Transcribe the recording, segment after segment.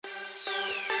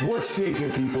What's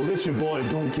shaking, people? It's your boy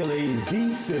Doom Killer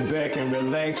HD. Sit back and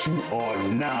relax. You are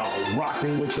now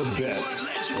rocking with the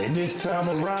best. And this time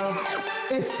around,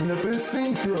 it's Snip and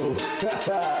Synchro.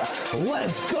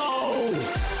 Let's go!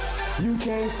 You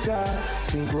can't stop.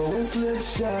 Synchro and Slip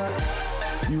Shot.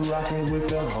 You rocking with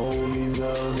the homies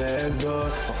of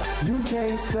Asgard. You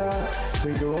can't stop.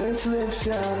 Synchro and Slip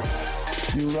Shot.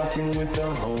 You rocking with the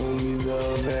homies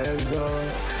of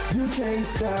Asgard. You can't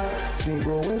stop.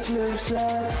 Synchro and Slip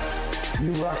Shot.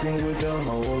 You rocking with the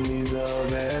homies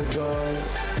of Asgard.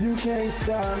 You can't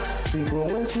stop.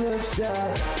 Synchro and Slip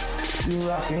Shot. You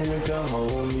rocking with the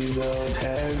homies of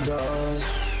Asgard.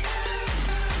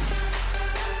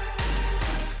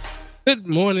 Good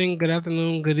morning, good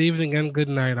afternoon, good evening, and good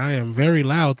night. I am very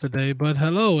loud today, but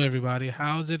hello everybody.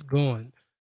 How's it going?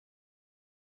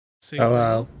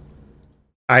 Oh,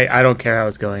 I don't care how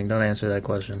it's going. Don't answer that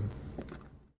question.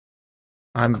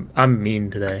 I'm mean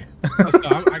today.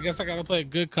 I guess I gotta play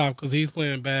good cop because he's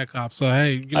playing bad cop. So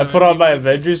hey, I put on my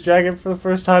Avengers jacket for the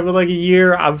first time in like a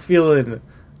year. I'm feeling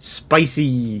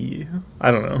spicy.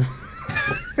 I don't know.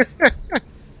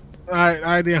 all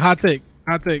right, then hot take,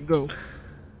 go.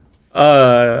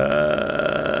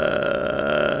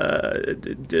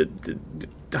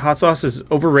 Hot sauce is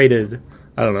overrated.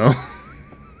 I don't know.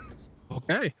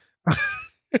 Okay.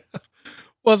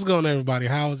 What's going on, everybody?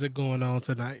 How is it going on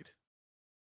tonight?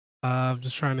 I'm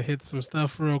just trying to hit some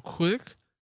stuff real quick.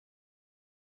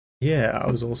 Yeah, I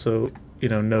was also,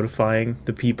 notifying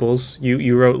the peoples.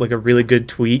 You wrote like a really good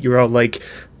tweet. You were all like,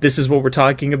 "This is what we're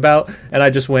talking about," and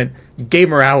I just went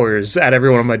gamer hours at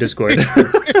everyone on my Discord.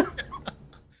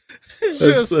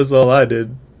 That's all I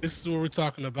did. This is what we're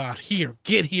talking about. Here,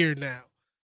 get here now.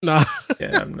 No.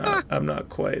 Yeah, I'm not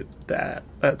quite that.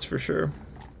 That's for sure.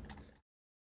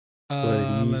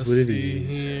 Let's see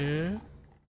here.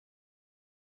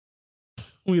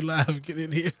 We live, get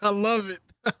in here. I love it.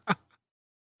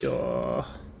 All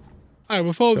right,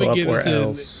 before we get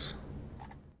into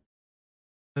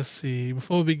let's see,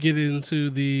 before we get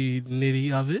into the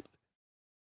nitty of it.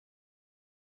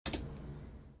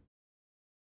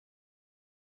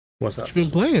 What's up? What you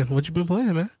been playing? What you been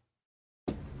playing, man?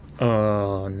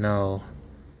 Oh no.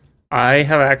 I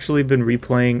have actually been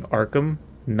replaying Arkham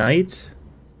Knight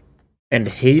and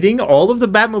hating all of the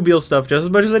Batmobile stuff just as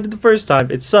much as I did the first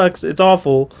time. It sucks. It's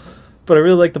awful. But I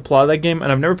really like the plot of that game,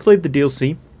 and I've never played the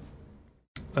DLC,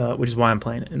 which is why I'm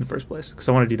playing it in the first place, because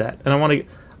I want to do that. And I want to.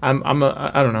 I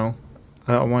don't know.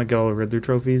 I want to get all the Riddler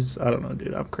trophies. I don't know,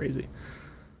 dude. I'm crazy.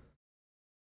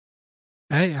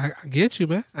 Hey, I get you,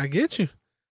 man. I get you.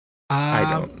 I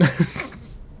don't.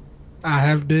 I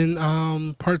have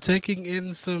been partaking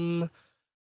in some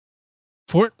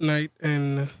Fortnite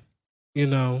and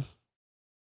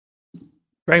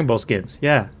Dragon Ball skins.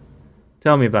 Yeah.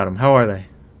 Tell me about them. How are they?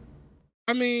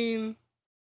 I mean,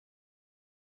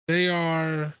 they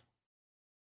are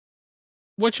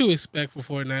what you expect for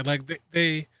Fortnite. Like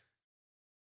they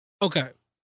okay.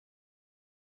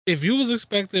 If you was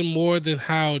expecting more than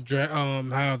how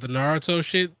the Naruto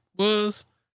shit was,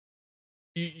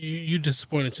 you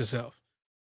disappointed yourself.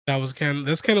 That's kind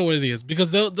of what it is,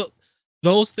 because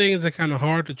those things are kind of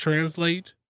hard to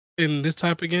translate in this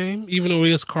type of game, even though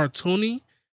it is cartoony,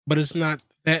 but it's not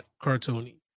that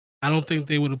cartoony. I don't think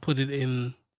they would have put it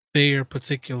in their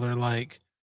particular like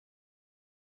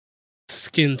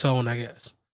skin tone, I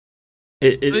guess.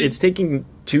 It's taking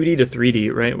 2D to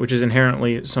 3D, right? Which is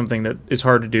inherently something that is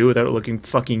hard to do without it looking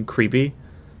fucking creepy.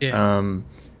 Yeah.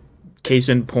 Case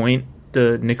in point,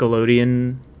 the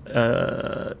Nickelodeon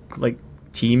like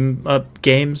team up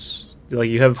games. Like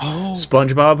you have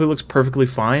SpongeBob, who looks perfectly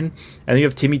fine, and then you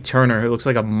have Timmy Turner, who looks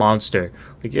like a monster.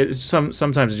 Like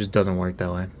sometimes it just doesn't work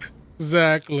that way.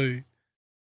 Exactly.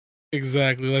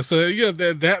 Like, so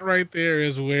that right there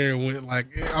is where it went. Like,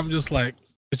 I'm just like,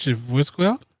 did your voice go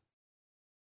out?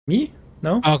 Me?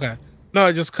 No. Okay. No,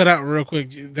 it just cut out real quick.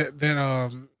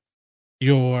 That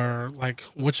your like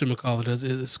whatchamacallit is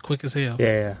as quick as hell.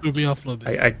 Yeah. Threw me off a little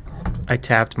bit. I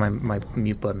tapped my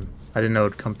mute button. I didn't know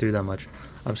it'd come through that much.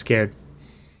 I'm scared.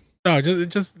 No, it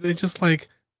just like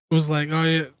it was like, oh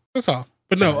yeah, that's all.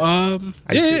 But no,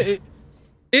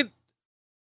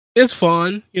 it's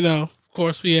fun. Of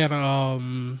course, we had a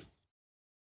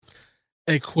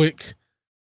quick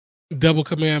double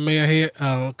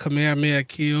Kamehameha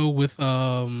kill with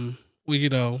Goku and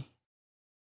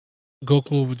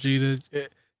Vegeta,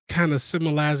 kind of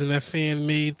symbolizing that fan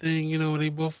made thing. They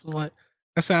both was like,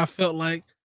 that's how I felt like.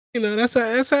 That's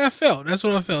how I felt. That's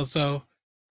what I felt. So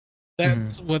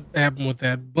that's what happened with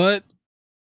that. But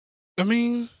I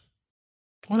mean,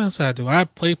 what else I do? I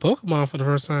played Pokemon for the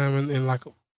first time in like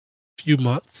a few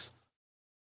months.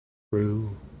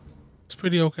 True. It's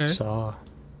pretty okay. Saw.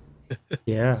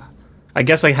 Yeah. I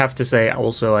guess I have to say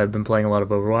also I've been playing a lot of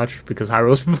Overwatch because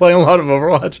Hyro's been playing a lot of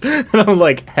Overwatch, and I'm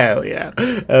like, hell yeah.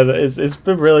 And it's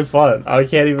been really fun. I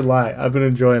can't even lie. I've been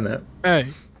enjoying that. Hey,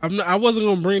 I wasn't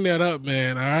gonna bring that up,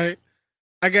 man. All right,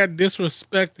 I got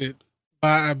disrespected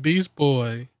by a Beast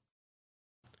Boy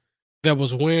that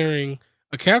was wearing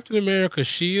a Captain America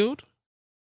shield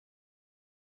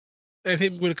and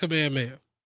hit me with a command mail.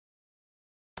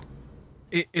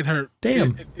 It hurt.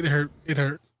 Damn. It hurt. It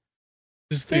hurt.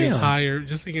 Just the Damn. entire.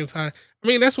 I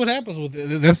mean, that's what happens with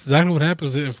it. That's exactly what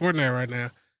happens in Fortnite right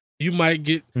now. You might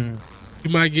get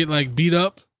like beat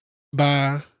up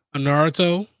by a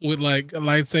Naruto with like a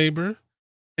lightsaber,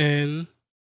 and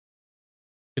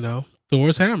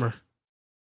Thor's hammer.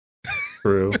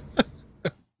 True.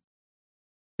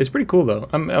 It's pretty cool though.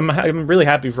 I'm really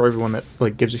happy for everyone that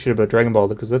like gives a shit about Dragon Ball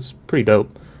because that's pretty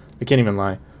dope. I can't even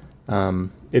lie.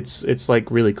 It's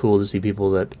like really cool to see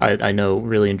people that I know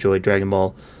really enjoy Dragon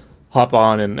Ball hop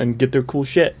on and get their cool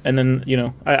shit, and then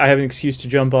I have an excuse to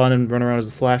jump on and run around as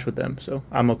the Flash with them, so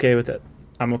I'm okay with it.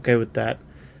 I'm okay with that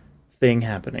thing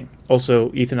happening.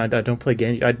 Also, Ethan, I don't play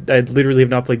Genji. I literally have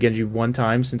not played Genji one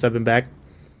time since I've been back.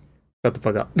 Shut the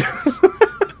fuck up.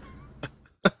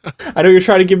 I know you're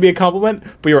trying to give me a compliment,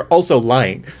 but you're also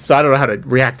lying, so I don't know how to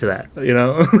react to that,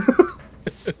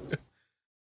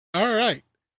 All right.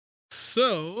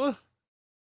 So,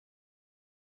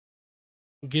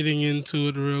 getting into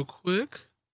it real quick.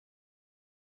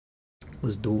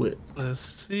 Let's do it. Let's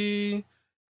see.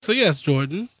 So, yes,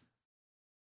 Jordan.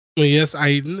 Well, yes,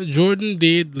 Aiden. Jordan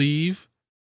did leave.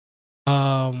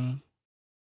 I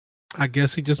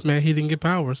guess he just meant he didn't get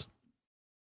powers.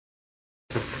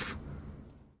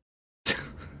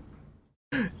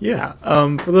 Yeah.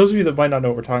 For those of you that might not know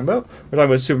what we're talking about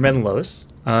Superman and Lois.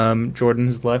 Jordan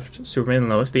has left Superman and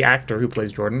Lois, the actor who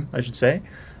plays Jordan, I should say.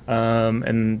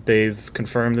 And they've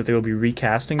confirmed that they will be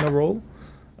recasting the role.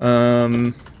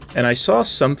 And I saw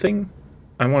something.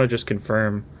 I want to just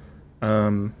confirm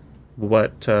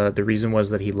what the reason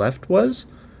was that he left was.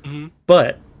 Mm-hmm.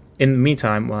 But in the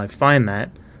meantime, while I find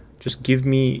that, just give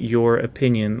me your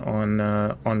opinion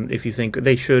on if you think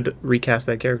they should recast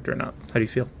that character or not. How do you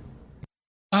feel?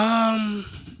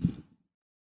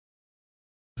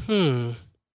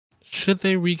 Should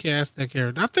they recast that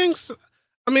character? I think so.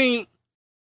 I mean,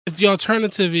 if the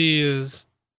alternative is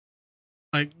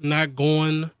like not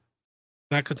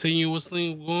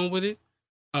continuously going with it,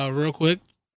 real quick.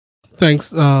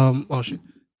 Thanks. Oh shit.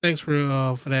 Thanks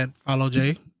for that follow,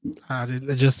 Jay. I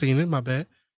just seen it. My bad.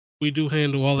 We do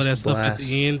handle all of that stuff at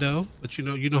the end, though. But you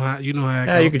know how it yeah,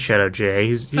 goes. You can shout out Jay.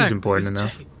 He's important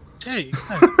enough. Jay.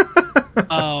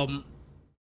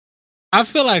 I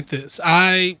feel like this.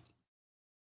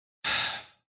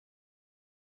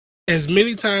 As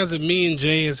many times that me and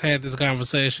Jay has had this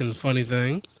conversation, funny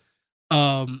thing,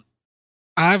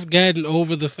 I've gotten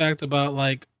over the fact about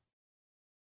like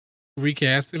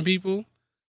recasting people.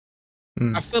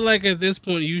 I feel like at this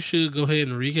point you should go ahead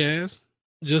and recast,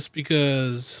 just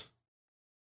because.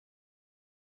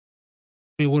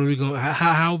 I mean, what are we going?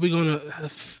 How are we going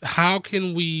to? How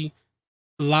can we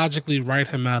logically write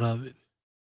him out of it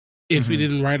if we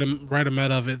didn't write him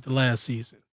out of it the last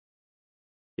season?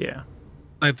 Yeah.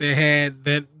 Like they had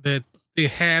that they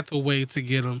had the way to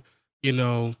get him,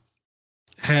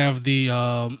 have the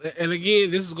and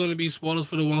again, this is going to be spoilers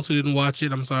for the ones who didn't watch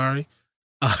it. I'm sorry.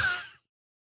 It's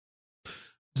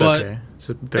okay. It's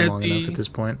been long enough at this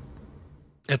point.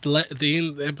 At the end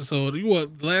of the episode, the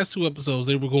last two episodes,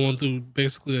 they were going through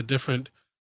basically a different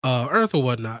Earth or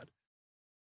whatnot.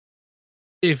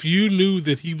 If you knew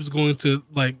that he was going to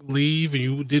like leave and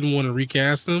you didn't want to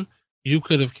recast him, you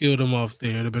could have killed him off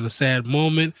there. It'd have been a sad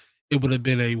moment. It would have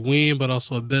been a win, but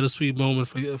also a bittersweet moment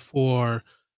for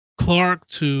Clark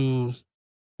to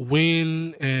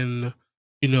win and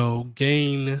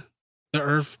gain the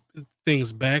Earth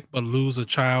things back, but lose a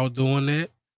child doing that.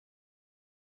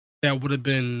 That would have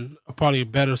been probably a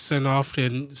better send off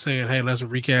than saying, "Hey, let's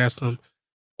recast him."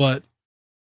 But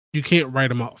you can't write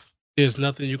him off. There's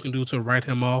nothing you can do to write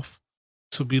him off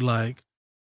to be like.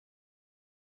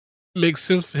 Makes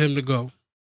sense for him to go.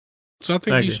 So I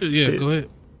think he should. Yeah, go ahead.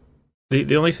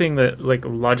 The only thing that like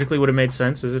logically would have made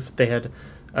sense is if they had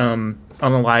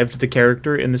unalived the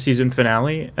character in the season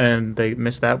finale and they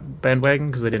missed that bandwagon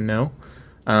because they didn't know.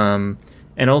 And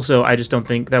also, I just don't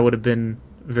think that would have been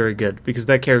very good because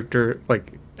that character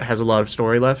like has a lot of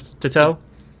story left to tell.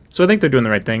 So I think they're doing the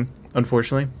right thing.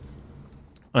 Unfortunately,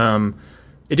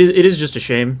 it is just a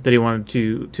shame that he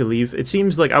wanted to leave. It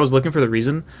seems like I was looking for the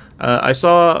reason. I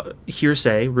saw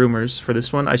hearsay rumors for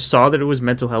this one. I saw that it was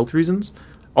mental health reasons.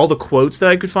 all the quotes that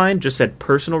I could find just said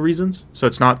personal reasons, so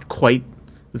it's not quite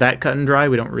that cut and dry.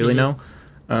 We don't really know.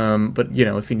 But you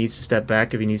know, if he needs to step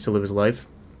back, if he needs to live his life,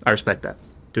 I respect that.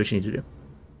 Do what you need to do.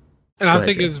 And I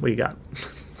think it's what you got.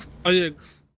 Oh yeah.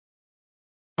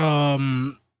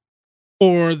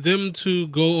 For them to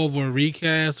go over a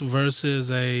recast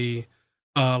versus a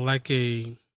like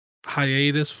a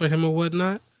hiatus for him or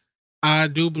whatnot, I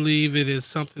do believe it is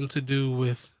something to do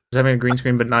with having a green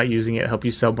screen but not using it help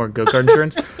you sell more go-kart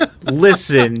insurance.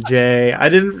 Listen, Jay,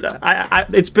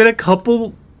 it's been a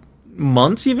couple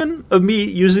months even of me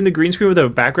using the green screen without a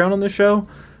background on the show,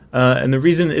 and the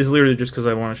reason is literally just because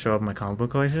I want to show off my comic book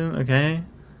collection. Okay,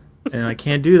 and I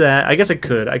can't do that. I guess I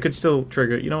could still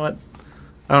trigger. You know what?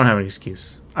 I don't have any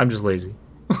excuse. I'm just lazy.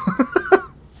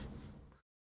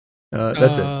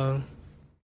 That's it.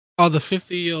 All the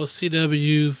 50-year-old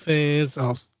CW fans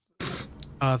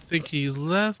think he's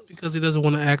left because he doesn't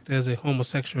want to act as a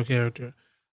homosexual character.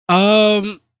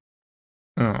 I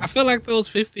feel like those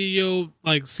 50-year-old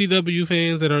like CW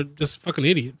fans that are just fucking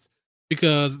idiots,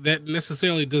 because that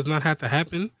necessarily does not have to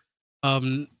happen.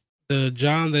 The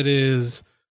John that is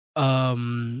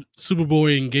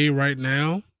Superboy and gay right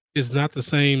now is not the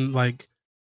same like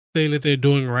thing that they're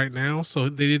doing right now, so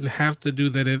they didn't have to do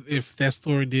that if that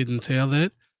story didn't tell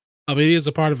that. I mean, it is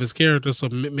a part of his character, so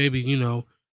maybe, you know,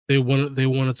 they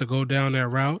wanted to go down that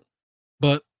route,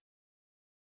 but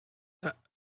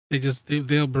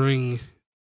they'll bring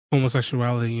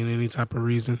homosexuality in any type of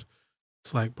reason.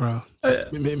 It's like, bro,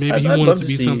 maybe he wanted to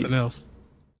be something else.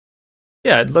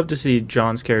 Yeah, I'd love to see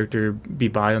John's character be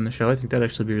bi on the show. I think that'd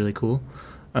actually be really cool.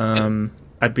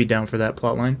 I'd be down for that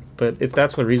plot line, but if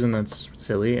that's the reason, that's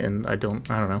silly, and I don't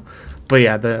know. But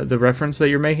yeah, the reference that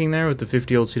you're making there with the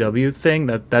 50-year-old CW thing,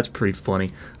 that's pretty funny.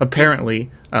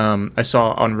 Apparently, I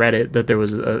saw on Reddit that there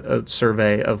was a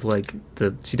survey of like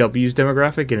the CW's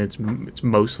demographic, and it's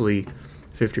mostly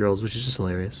 50-year-olds, which is just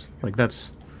hilarious. Like,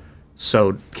 that's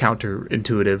so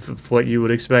counterintuitive of what you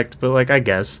would expect, but like, I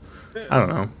guess, I don't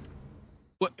know.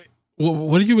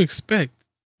 What do you expect?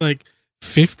 Like,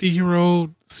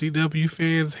 50-year-old CW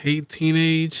fans hate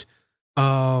teenage,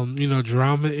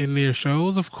 drama in their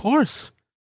shows? Of course.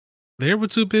 They were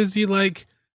too busy, like,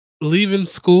 leaving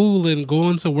school and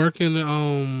going to work in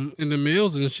the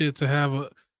mills and shit to have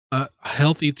a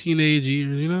healthy teenage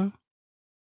year, you know?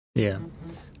 Yeah.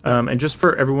 And just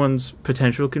for everyone's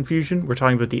potential confusion, we're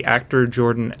talking about the actor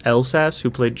Jordan Elsas, who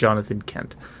played Jonathan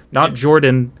Kent. Not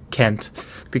Jordan Kent,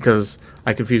 because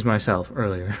I confused myself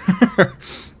earlier.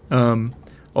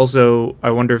 Also,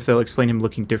 I wonder if they'll explain him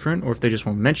looking different, or if they just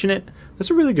won't mention it. That's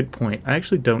a really good point. I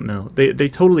actually don't know. They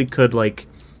totally could, like,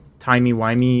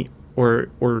 timey-wimey or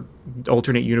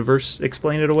alternate universe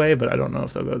explain it away, but I don't know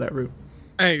if they'll go that route.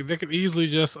 Hey, they could easily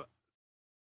just...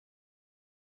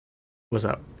 What's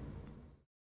up?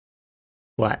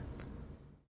 What?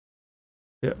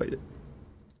 Yeah.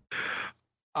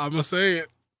 I'm gonna say it.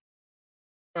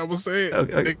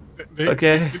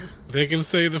 Okay. They can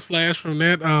say the Flash from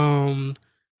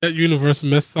that universe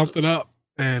messed something up,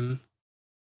 and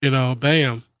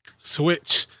bam,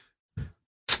 switch.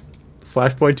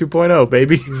 Flashpoint 2.0,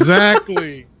 baby.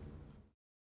 Exactly.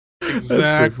 That's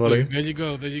pretty funny. There you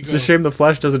go. It's a shame the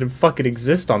Flash doesn't fucking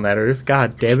exist on that Earth.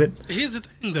 God damn it. Here's the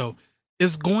thing, though.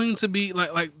 It's going to be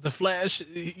like the Flash.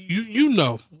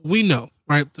 We know,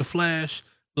 right? The Flash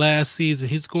last season,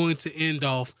 he's going to end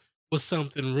off with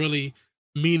something really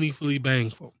meaningfully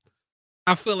bangful.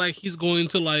 I feel like he's going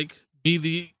to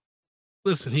be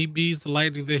he bees the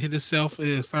lightning that hit itself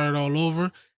and started all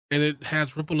over, and it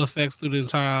has ripple effects through the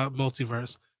entire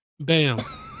multiverse. Bam.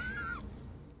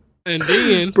 And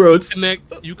then you connect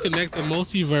the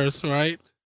multiverse, right?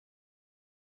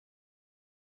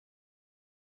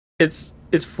 It's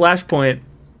Flashpoint,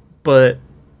 but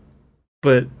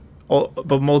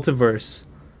multiverse.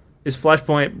 It's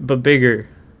Flashpoint, but bigger.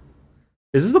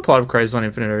 Is this the plot of Crisis on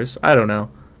Infinite Earths? I don't know.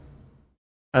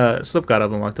 Slip got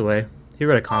up and walked away. He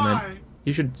read a comment. Why?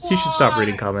 You should stop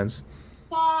reading comments.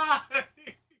 Why?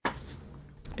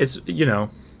 It's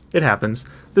it happens.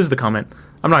 This is the comment.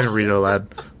 I'm not gonna read it aloud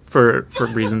for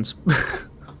reasons.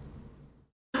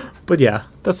 But yeah,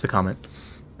 that's the comment.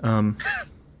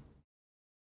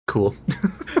 Cool.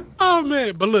 Oh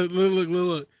man, but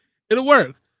look. It'll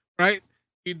work, right?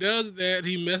 He does that.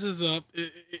 He messes up.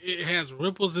 It has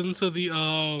ripples into the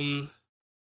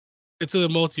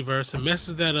multiverse and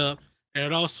messes that up, and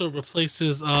it also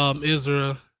replaces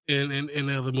Ezra in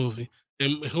the other movie.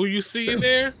 And who you see in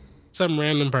there? Some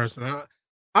random person.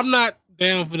 I'm not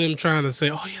down for them trying to say,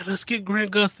 "Oh yeah, let's get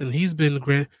Grant Gustin. He's been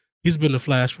the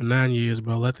Flash for 9 years,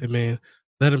 bro. Let him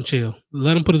chill.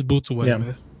 Let him put his boots away,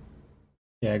 man."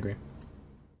 Yeah, I agree.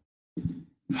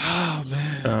 Oh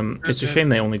man. It's a shame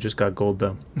they only just got gold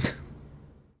though.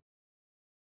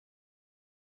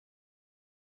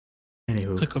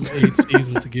 Anywho, Took them 8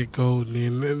 seasons to get gold,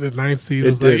 and then the 9th season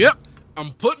was like, did. "Yep,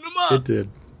 I'm putting them up." It did.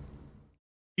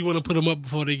 You want to put them up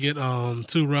before they get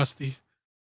too rusty.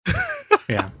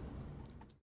 Yeah,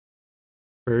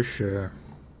 for sure.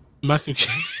 Michael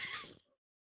Keaton.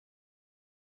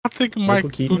 I think Michael Michael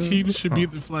Keaton? Keaton should be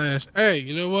Huh. the Flash. Hey,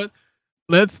 you know what?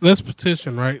 Let's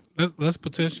petition, right? Let's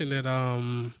petition that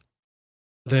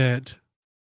that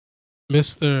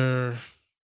Mr.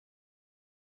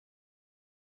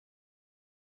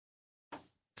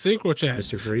 Synchro Chat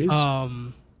Mr. Freeze.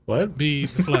 What? be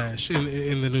the Flash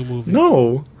in the new movie.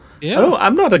 No. Yeah.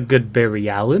 I'm not a good Barry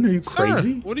Allen. Are you Sir,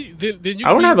 crazy? what do you then you I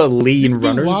don't be, have a you lean be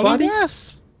runner's Wally body.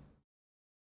 West.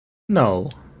 No.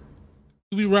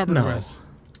 You be Robert No. West.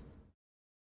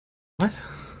 What?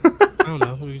 I don't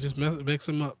know. We can just mix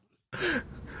him up.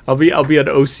 I'll be an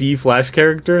OC Flash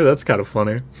character. That's kind of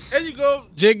funny. There you go,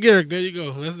 Jake Garrick. There you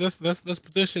go. Let's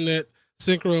petition that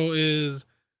Synchro is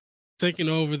taking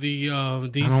over the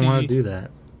DC. I don't want to do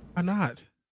that. Why not?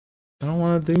 I don't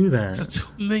want to do that. It's a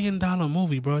 $2 million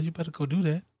movie, bro. You better go do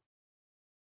that.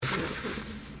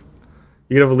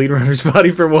 You could have a lead runner's body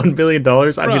for $1 billion.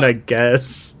 I mean, I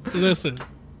guess. Listen.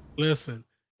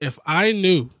 If I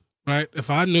knew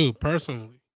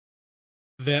personally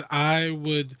that I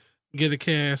would get a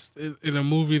cast in a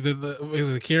movie that is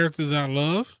a character that I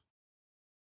love,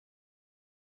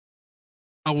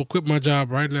 I will quit my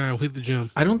job right now and hit the gym.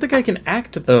 I don't think I can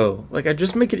act though. Like I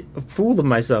just make a fool of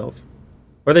myself,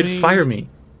 or they'd fire me.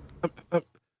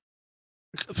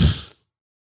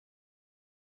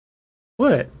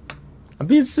 What? I'm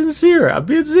being sincere. I'm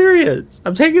being serious.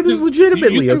 I'm taking this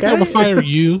legitimately. You think Okay. I'm gonna fire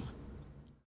you?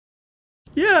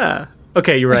 Yeah.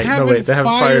 Okay, you're right. They No, wait. They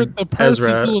haven't fired the person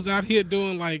Ezra. who was out here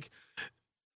doing like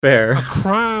Fair. a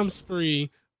crime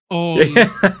spree on.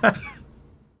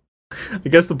 I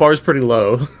guess the bar's pretty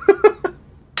low.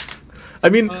 I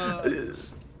mean, I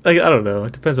don't know.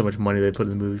 It depends how much money they put in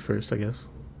the movie first, I guess.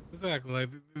 Exactly. Like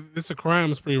it's a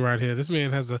crime spree right here. This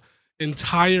man has a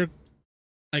entire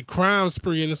like crime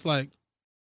spree, and it's like,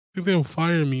 think they'll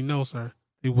fire me? No, sir,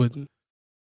 they wouldn't.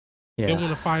 Yeah. They want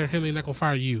to fire him. They're not gonna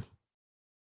fire you.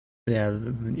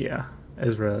 Yeah.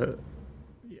 Ezra.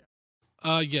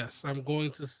 Yes, I'm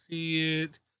going to see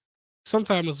it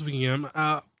sometime this weekend.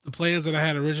 The plans that I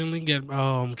had originally get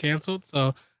canceled,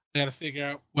 so I got to figure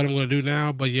out what I'm going to do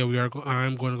now. But yeah,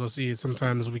 I'm going to go see it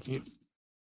sometime this weekend.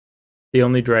 The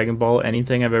only Dragon Ball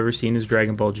anything I've ever seen is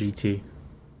Dragon Ball GT.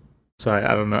 So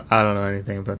I don't know. I don't know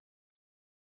anything about.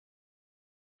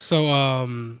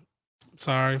 So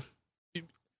sorry.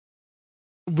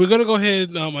 We're gonna go ahead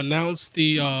and announce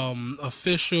the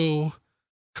official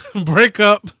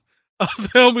breakup of the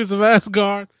Homies of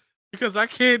Asgard because I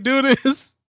can't do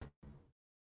this.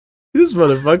 This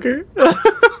motherfucker.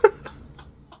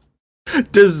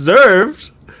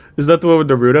 Deserved. Is that the one with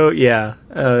Naruto? Yeah,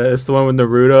 it's the one with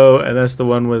Naruto, and that's the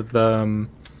one with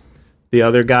the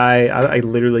other guy. I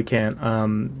literally can't.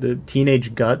 The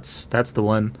Teenage Guts. That's the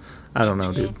one. I don't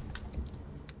know, dude.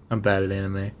 I'm bad at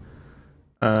anime.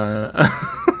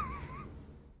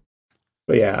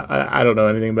 But yeah, I don't know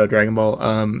anything about Dragon Ball.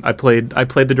 I played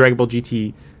the Dragon Ball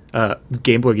GT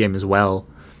Game Boy game as well.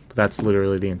 But that's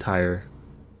literally the entire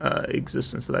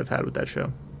existence that I've had with that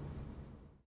show.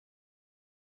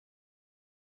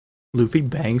 Luffy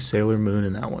bangs Sailor Moon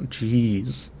in that one.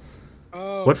 Jeez.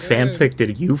 Oh, What man. fanfic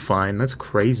did you find? That's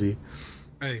crazy.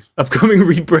 Hey. Upcoming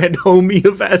rebrand Homie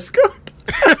of Asgard.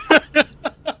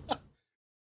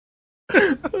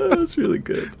 That's really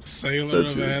good. Sailor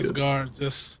That's of really good. Asgard,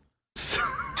 just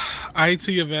IT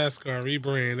of Asgard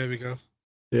rebrand. There we go.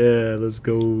 Yeah, let's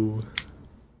go.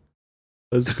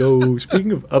 Let's go.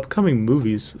 Speaking of upcoming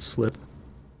movies, Slip.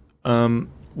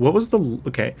 What was the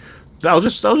okay? I'll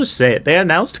just say it. They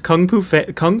announced Kung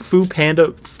Fu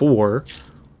Panda 4.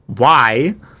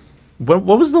 Why? What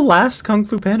was the last Kung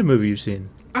Fu Panda movie you've seen?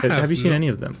 Have you seen any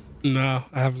of them? No,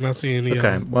 I have not seen any of Okay,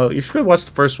 them. well, you should go watch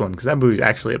the first one because that movie's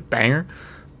actually a banger.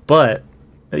 But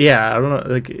yeah, I don't know.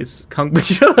 Like it's Kung.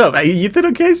 Shut up, Ethan.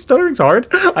 Okay, stuttering's hard.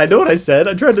 I know what I said.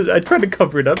 I tried to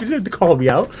cover it up. You didn't have to call me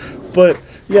out. But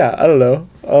yeah, I don't know.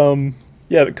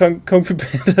 Yeah, the Kung Fu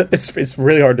Panda. It's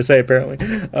really hard to say. Apparently,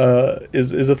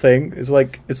 is a thing. It's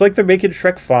like they're making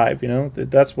Shrek 5. You know,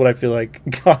 that's what I feel like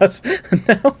got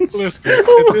announced. Listen,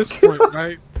 Oh at this point,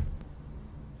 right?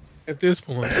 At this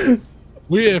point,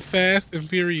 we're at Fast and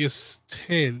Furious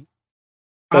 10.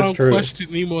 That's I don't true. question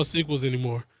any more sequels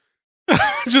anymore.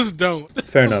 Just don't.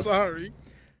 Fair I'm enough. sorry.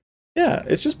 Yeah,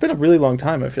 it's just been a really long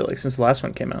time. I feel like since the last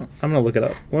one came out. I'm gonna look it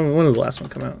up. When did the last one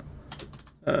come out?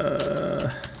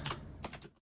 Kung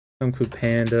Fu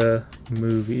Panda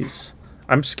movies.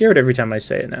 I'm scared every time I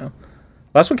say it now.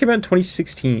 Last one came out in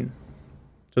 2016.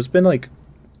 So it's been like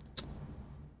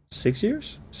 6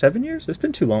 years? 7 years? It's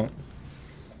been too long.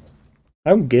 I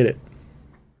don't get it.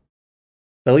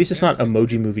 At least it's not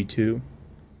Emoji Movie 2.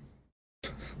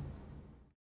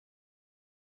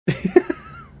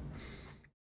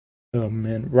 Oh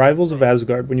man. Rivals of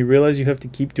Asgard. When you realize you have to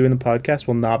keep doing the podcast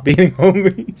while not being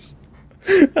homies.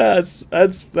 That's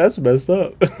messed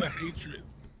up. The hatred.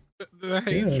 The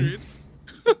hatred.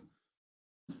 Yeah.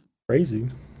 Crazy.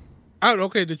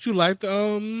 Okay, did you like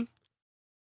the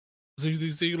so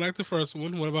you like the first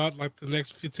one? What about like the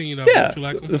next 15 of them? Yeah, Did you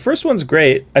like them? the first one's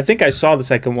great. I think I saw the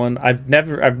second one. I've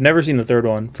never seen the third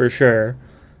one for sure.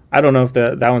 I don't know if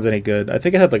that one's any good. I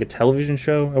think it had like a television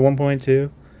show at one point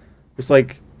too. It's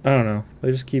like, I don't know.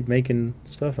 They just keep making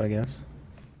stuff, I guess.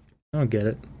 I don't get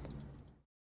it.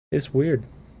 It's weird.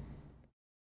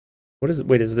 What is it?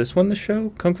 Wait, is this one the show?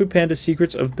 Kung Fu Panda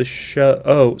Secrets of the Show.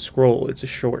 Oh, scroll. It's a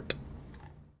short.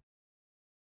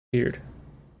 Weird.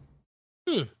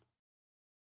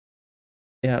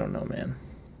 Yeah, I don't know, man.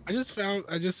 I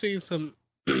just seen some.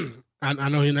 I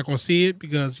know you're not gonna see it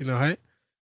because hey.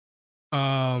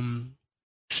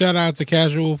 Shout out to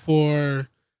Casual for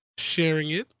sharing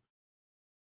it.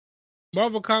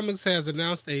 Marvel Comics has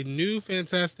announced a new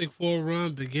Fantastic Four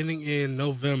run beginning in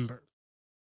November.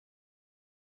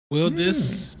 Will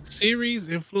this series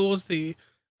influence the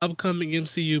upcoming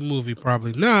MCU movie?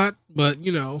 Probably not, but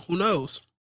who knows?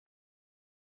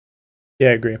 Yeah,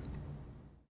 I agree.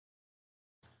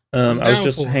 I was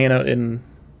just hanging out in.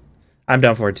 I'm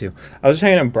down for it too. I was just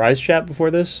hanging out in Bry's chat before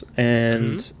this,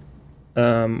 and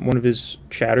one of his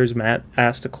chatters, Matt,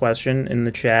 asked a question in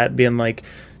the chat, being like,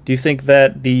 "Do you think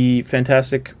that the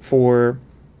Fantastic Four,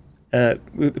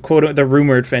 quote, the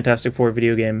rumored Fantastic Four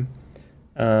video game,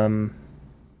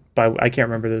 by I can't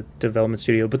remember the development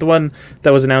studio, but the one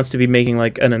that was announced to be making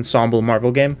like an Ensemble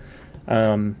Marvel game,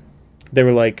 they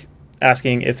were like."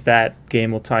 Asking if that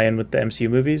game will tie in with the MCU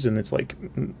movies, and it's like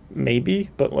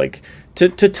maybe, but like to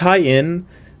tie in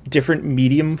different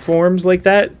medium forms like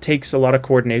that takes a lot of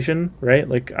coordination, right?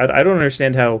 Like I don't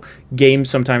understand how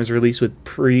games sometimes release with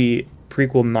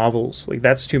prequel novels. Like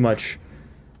that's too much.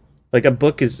 Like a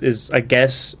book is I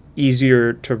guess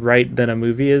easier to write than a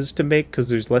movie is to make because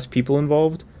there's less people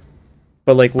involved.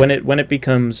 But like when it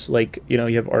becomes like you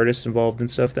have artists involved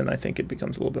and stuff, then I think it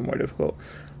becomes a little bit more difficult.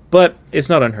 But it's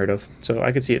not unheard of, so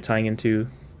I could see it tying into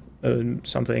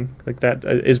something like that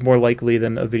is more likely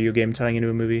than a video game tying into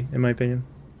a movie, in my opinion.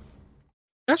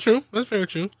 That's true. That's very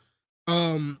true.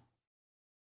 I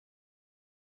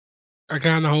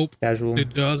kind of hope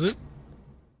it doesn't.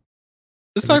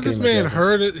 It's like this man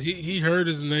heard it. He heard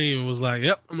his name and was like,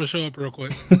 "Yep, I'm gonna show up real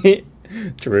quick."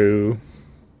 True.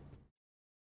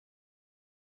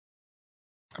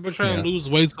 I've been trying to lose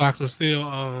weight so I can still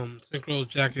synchro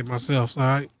jacket myself.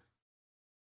 So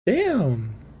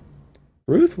Damn.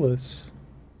 Ruthless.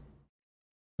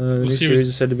 The new series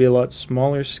is said to be a lot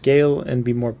smaller scale and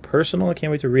be more personal. I can't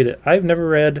wait to read it. I've never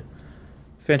read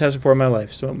Fantastic Four in my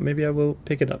life, so maybe I will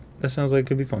pick it up. That sounds like it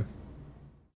could be fun.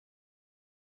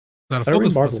 I don't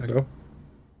read Marvel, bro.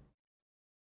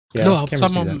 Yeah, no,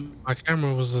 my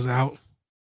camera was just out.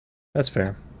 That's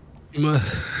fair.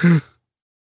 Okay,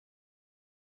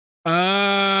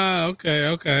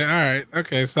 all right,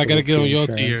 okay. So I gotta get on your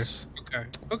tier.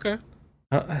 Okay.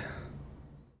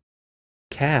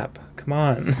 Cap, come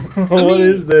on. What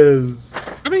is this?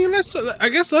 I mean, let's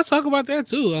talk about that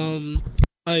too.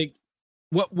 Like,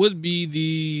 what would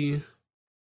be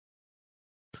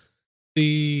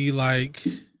the like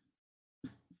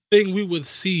thing we would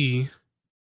see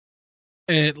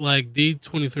at like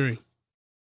D23?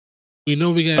 We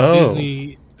know we got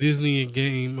Disney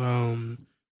game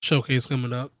showcase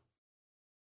coming up.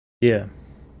 Yeah.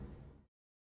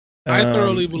 I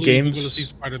thoroughly believe we're going to see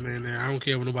Spider-Man there. I don't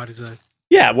care what nobody says.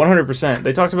 Yeah, 100%.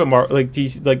 They talked about like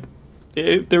DC, like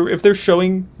if they're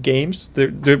showing games, we're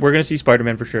going to see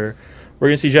Spider-Man for sure. We're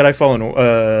going to see Jedi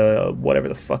Fallen, whatever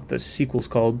the fuck the sequel's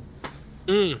called,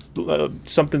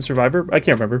 something Survivor. I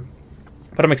can't remember,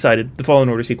 but I'm excited. The Fallen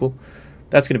Order sequel,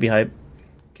 that's going to be hype.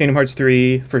 Kingdom Hearts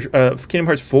 3 Kingdom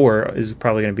Hearts 4 is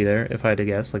probably going to be there if I had to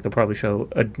guess. Like they'll probably show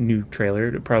a new trailer.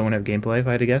 It probably won't have gameplay if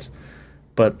I had to guess.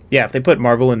 But yeah, if they put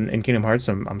Marvel in Kingdom Hearts,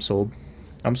 I'm sold.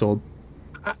 I'm sold.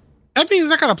 That means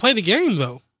I gotta play the game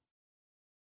though.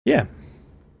 Yeah.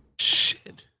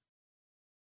 Shit.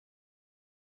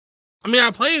 I mean,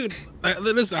 I played it.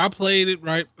 Listen, I played it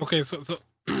right. Okay, so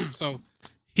so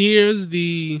here's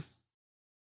the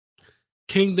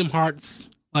Kingdom Hearts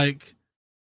like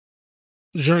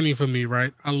journey for me,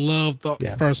 right? I love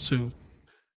the first two.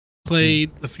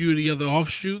 Played a few of the other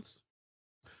offshoots.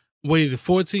 Waited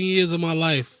 14 years of my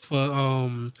life for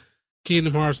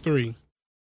Kingdom Hearts 3.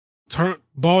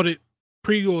 Bought it,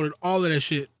 pre-ordered all of that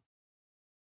shit.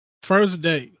 First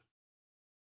day.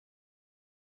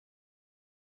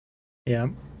 Yeah.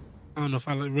 I don't know if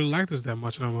I really like this that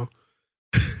much no more.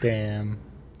 Damn.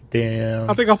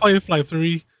 I think I played it for like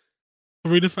 3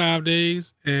 to 5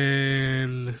 days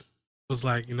and was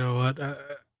like, you know what?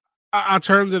 I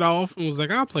turned it off and was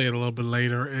like, I'll play it a little bit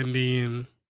later. And then,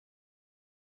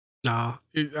 I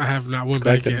have not went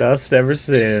back to yet. dust ever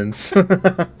since.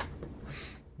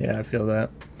 Yeah, I feel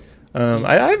that.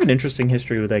 I have an interesting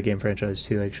history with that game franchise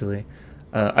too, actually.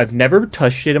 I've never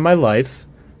touched it in my life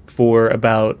for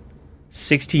about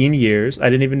 16 years. I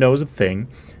didn't even know it was a thing.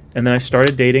 And then I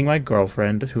started dating my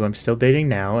girlfriend, who I'm still dating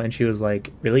now, and she was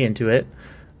like really into it.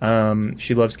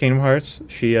 She loves Kingdom Hearts.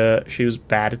 She was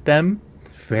bad at them,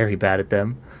 very bad at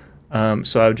them.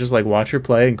 So I would just like watch her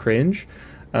play and cringe.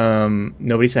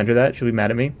 Nobody sent her that. She'll be mad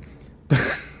at me.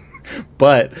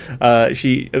 But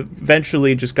she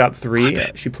eventually just got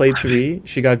 3. She played 3.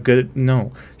 She got good at...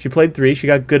 No. She played 3. She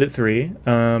got good at 3.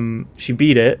 She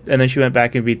beat it, and then she went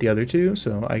back and beat the other 2.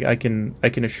 So I can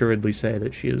assuredly say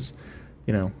that she has,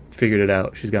 figured it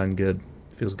out. She's gotten good.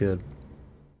 Feels good.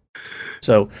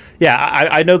 So, yeah,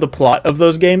 I know the plot of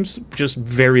those games, just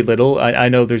very little. I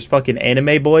know there's fucking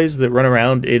anime boys that run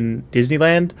around in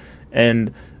Disneyland,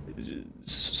 and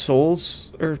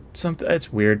souls or something.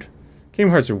 It's weird.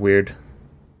 Kingdom Hearts are weird.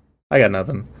 I got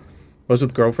nothing. I was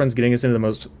with girlfriends getting us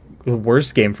into the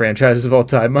worst game franchises of all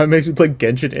time. Mine makes me play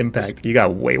Genshin Impact. You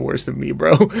got way worse than me,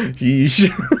 bro. Yeesh.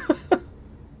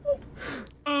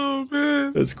 Oh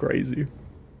man, that's crazy.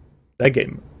 That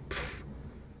game. Pff.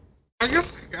 I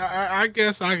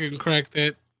guess I can crack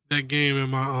that game in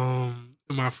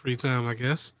my free time. I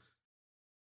guess.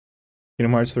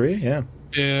 Kingdom Hearts 3, yeah.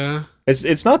 Yeah.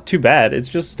 It's not too bad. It's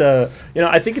just I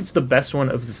think it's the best one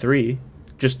of the 3,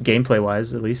 just gameplay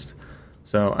wise at least.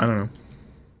 So I don't know.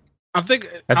 I think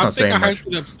I hyped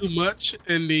it up too much,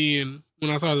 and then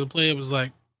when I started to play, it was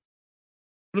like,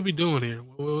 what are we doing here?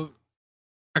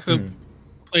 I could have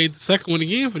played the second one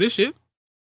again for this shit.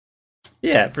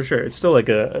 Yeah, for sure. It's still like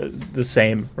the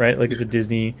same, right? Like it's a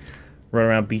Disney run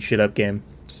around beat shit up game,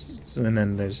 and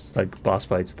then there's like boss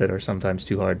fights that are sometimes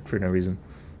too hard for no reason.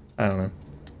 I don't know.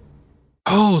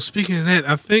 Oh, speaking of that,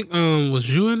 I think was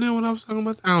you in there when I was talking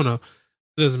about that? I don't know.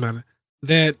 It doesn't matter.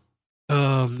 That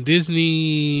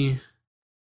Disney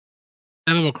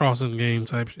Animal Crossing game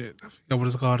type shit. I forgot what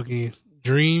it's called again.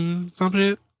 Dream some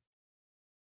shit.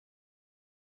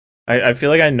 I feel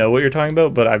like I know what you're talking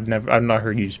about, but I've not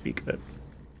heard you speak of it.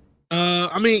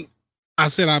 I mean, I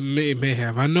said I may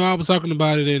have. I know I was talking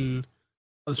about it in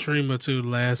a stream or two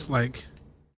last like.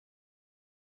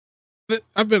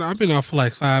 I've been off for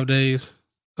like 5 days,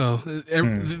 so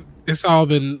it's all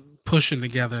been pushing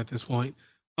together at this point.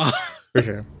 For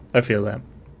sure, I feel that.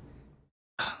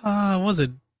 Was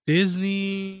it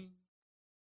Disney?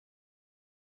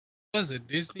 Was it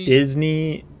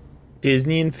Disney?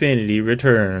 Disney Infinity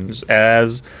returns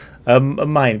as a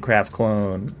Minecraft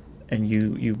clone, and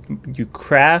you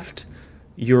craft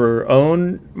your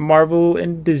own Marvel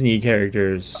and Disney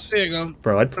characters. There you go,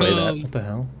 bro. I'd play that. What the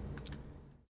hell?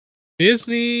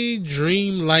 Disney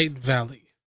Dreamlight Valley.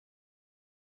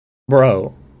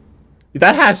 Bro,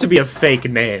 that has to be a fake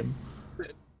name.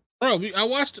 Bro, I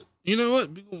watched. You know what?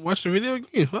 We can watch the video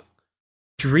again. What?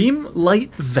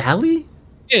 Dreamlight Valley?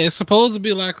 Yeah, it's supposed to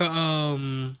be like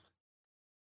a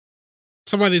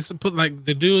somebody put like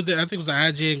the dude that I think was the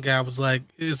IGN guy was like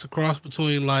it's a cross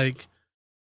between like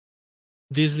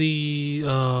Disney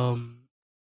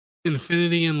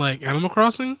Infinity and like Animal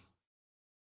Crossing.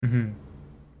 Mm-hmm.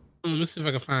 Let me see if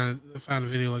I can find the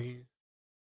video again.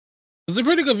 It's a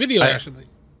pretty good video, actually.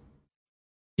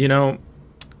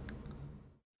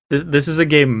 This is a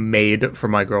game made for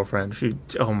my girlfriend.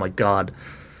 Oh my god,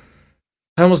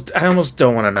 I almost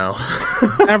don't want to know.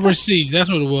 Average Siege,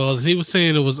 that's what it was. He was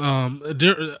saying it was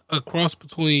a cross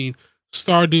between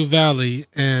Stardew Valley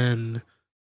and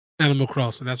Animal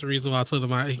Crossing. That's the reason why I told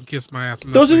him he can kiss my ass.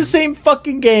 Those are the same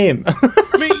fucking game.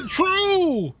 I mean,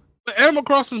 true. But Animal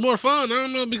Crossing is more fun. I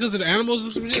don't know because of the animals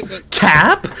or some shit. But...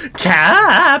 Cap,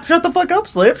 shut the fuck up,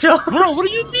 Slip. Bro, what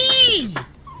do you mean?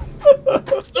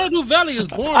 Stardew Valley is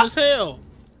boring as hell.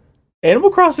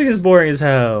 Animal Crossing is boring as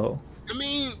hell. I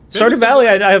mean, Stardew Valley,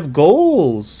 I have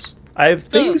goals. I have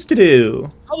things to do.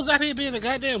 I was out here being a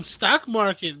goddamn stock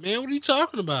market, man. What are you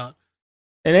talking about?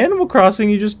 In Animal Crossing,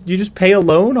 you just pay a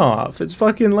loan off. It's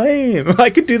fucking lame.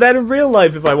 I could do that in real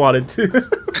life if I wanted to.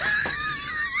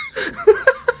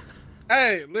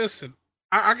 Hey, listen.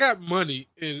 I got money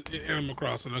in Animal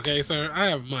Crossing. Okay, sir. I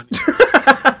have money,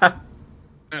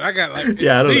 and I got like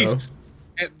Yeah, I don't know.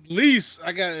 at least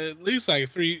I got at least like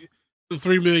 3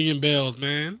 million bells,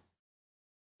 man.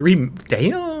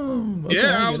 Damn. Okay,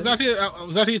 Yeah, I I get was it. out here. I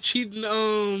was out here cheating.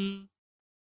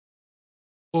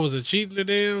 What was it? Cheating the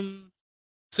damn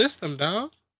system,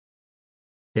 dog.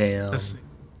 Let's Damn. see.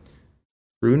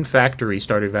 Rune Factory,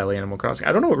 Stardew Valley, Animal Crossing.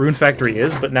 I don't know what Rune Factory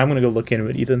is, but now I'm gonna go look into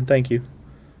it. Ethan, thank you.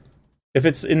 If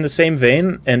it's in the same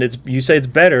vein and you say it's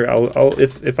better, I'll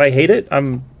if I hate it,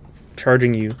 I'm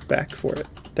charging you back for it.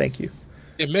 Thank you.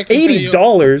 Yeah, make them pay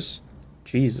 $80.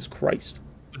 Jesus Christ.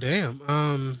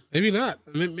 Damn. Maybe not.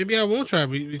 Maybe I won't try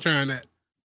be trying that.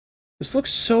 This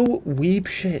looks so weeb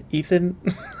shit, Ethan.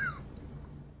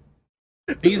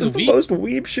 This He's is the most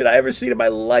weeb shit I ever seen in my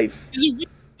life. He's a weeb,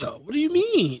 though. What do you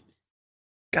mean?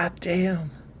 God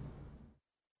damn.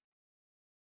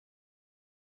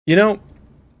 You know,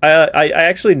 I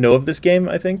actually know of this game,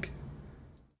 I think.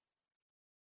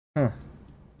 Huh.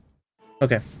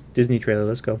 Okay. Disney trailer,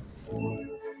 let's go.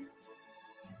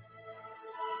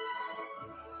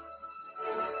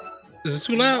 Is it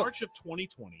too loud? In March of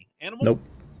 2020, Animal Nope.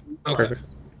 Okay. Perfect.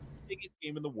 the biggest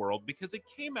game in the world because it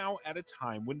came out at a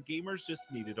time when gamers just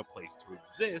needed a place to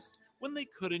exist when they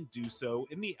couldn't do so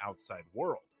in the outside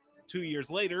world. 2 years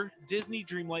later, Disney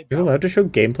Dreamlight. You're allowed to show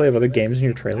gameplay of other games in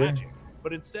your trailer? Magic.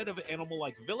 But instead of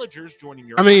animal-like villagers joining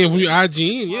your I mean, if island, we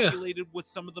IGN, it's yeah. populated with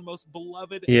some of the most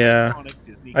beloved Yeah. and iconic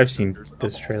Disney I've seen characters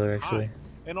this of all trailer, time. actually.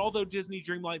 And although Disney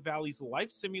Dreamlight Valley's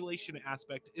life simulation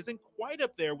aspect isn't quite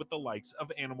up there with the likes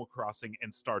of Animal Crossing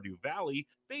and Stardew Valley,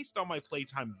 based on my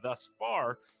playtime thus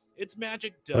far, its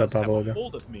magic does have a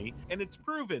hold of me, and it's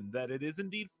proven that it is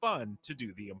indeed fun to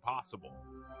do the impossible.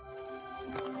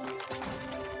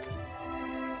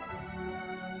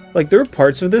 Like, there are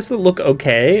parts of this that look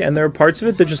okay, and there are parts of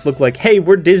it that just look like, hey,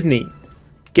 we're Disney.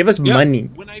 Give us money.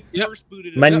 When I first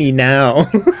booted money now.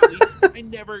 I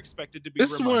never expected to be.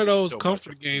 This is one of those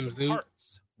comfort games, dude.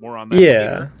 More on that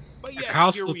later. But yeah,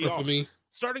 house here we flipper are. for me.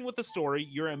 Starting with the story,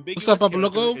 your ambiguous What's up,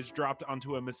 character Loco? is dropped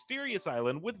onto a mysterious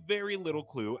island with very little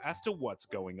clue as to what's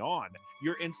going on.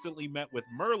 You're instantly met with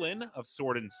Merlin of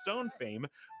Sword and Stone fame,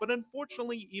 but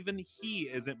unfortunately even he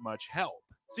isn't much help.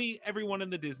 See, everyone in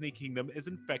the Disney Kingdom is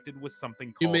infected with something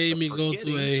called You made the me go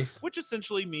through which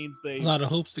essentially means a lot of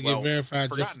hoops to get verified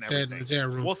just forgotten to chat in the chat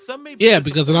room. Well, some may be Yeah,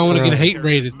 because I don't want to get hate characters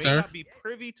rated, may sir. not be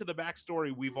privy to the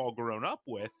backstory we've all grown up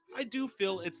with. I do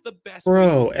feel it's the best.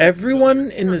 Bro,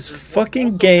 everyone in this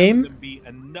fucking game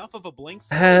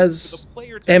has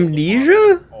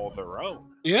amnesia? All their own.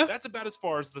 Yeah. That's about as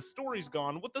far as the story's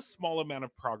gone with the small amount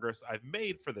of progress I've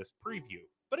made for this preview.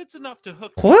 But it's enough to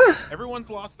hook. What? Everyone's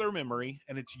lost their memory,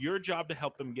 and it's your job to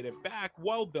help them get it back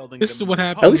while building. This is what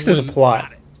happens. At least there's a when-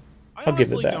 plot. I I'll give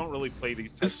it honestly that. don't really play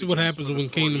these. This is what happens when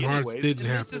Kingdom Hearts didn't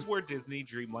happen. This is where Disney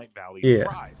Dreamlight Valley Yeah.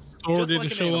 thrives. Sora Just didn't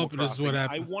like in show Animal up, and this is what Crossing,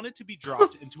 happened. I wanted to be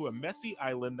dropped into a messy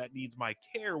island that needs my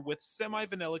care with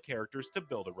semi-vanilla characters to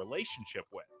build a relationship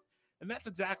with. And that's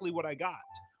exactly what I got.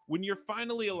 When you're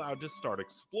finally allowed to start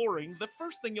exploring, the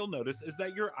first thing you'll notice is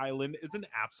that your island is an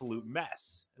absolute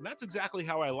mess. And that's exactly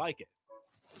how I like it.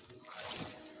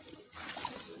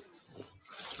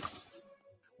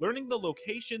 Learning the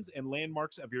locations and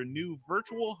landmarks of your new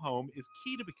virtual home is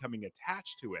key to becoming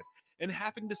attached to it, and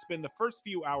having to spend the first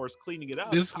few hours cleaning it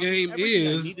up. This taught me game everything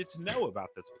I is- needed to know about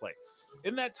this place.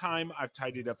 In that time, I've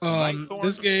tidied up some night thorns.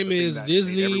 This game the thing is that made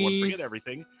everyone Disney forget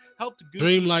everything. Helped Goofy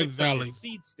Dreamlight fix up his Valley.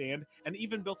 seed stand, and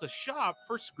even built a shop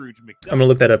for Scrooge McDuck. I'm gonna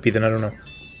look that up, Ethan. I don't know.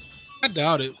 I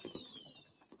doubt it.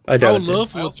 I doubt would it. love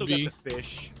I for it also to be. got the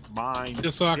fish, mine,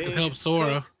 Just so I can dig, help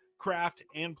Sora. cook, craft,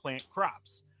 and plant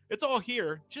crops. It's all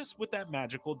here, just with that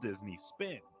magical Disney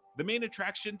spin. The main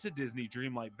attraction to Disney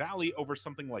Dreamlight Valley over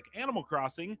something like Animal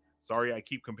Crossing, sorry I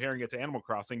keep comparing it to Animal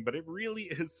Crossing, but it really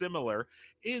is similar,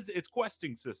 is its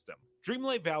questing system.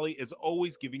 Dreamlight Valley is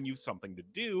always giving you something to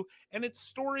do, and its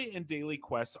story and daily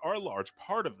quests are a large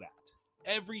part of that.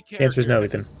 Every The answer is character no,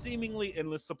 has a Ethan. seemingly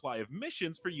endless supply of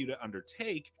missions for you to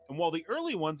undertake, and while the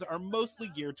early ones are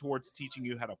mostly geared towards teaching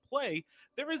you how to play,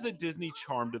 there is a Disney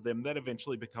charm to them that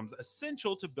eventually becomes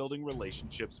essential to building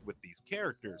relationships with these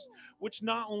characters, which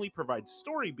not only provides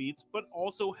story beats, but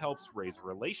also helps raise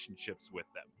relationships with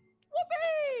them.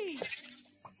 Whoopee!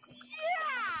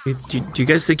 Do you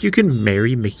guys think you can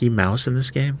marry Mickey Mouse in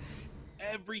this game?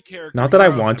 Every character Not that I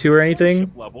you want have to or a anything.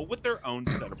 friendship level with their own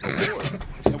set of rewards.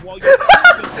 And while you're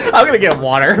I'm gonna get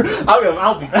water.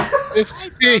 I'll be back. I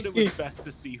found it was best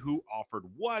to see who offered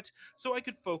what, so I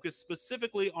could focus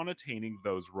specifically on attaining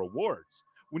those rewards.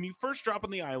 When you first drop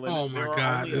on the island, Oh my there are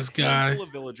God, only this a guy. handful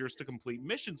of villagers to complete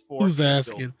missions for Who's and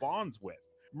asking? build bonds with.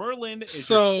 Merlin is your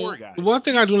So tour guide. the one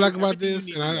thing I do like Everything about you this,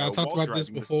 need and to I know talked while about this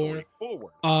driving the before, story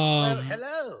forward.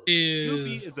 Hello.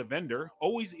 Yubi is is a vendor,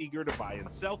 always eager to buy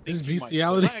and sell This things you might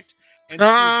bestiality. collect. And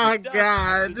Ah, Scrooge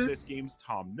McDuck is God. this game's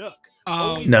Tom Nook, Um,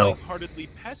 always No. lightheartedly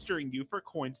pestering you for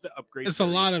coins to upgrade. it's a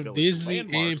lot of various Disney village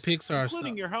and landmarks, Pixar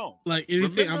including stuff. your home. Like anything,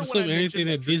 Remember I'm when I assuming anything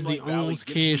mentioned that Disney Dreamlight Valley owns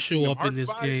gives can me show Kingdom up in Hearts this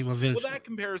vibes? game Well, eventually. that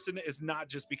comparison is not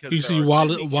just because You there see are Wally,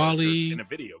 Disney characters Wally. in a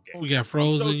video game. We got I'm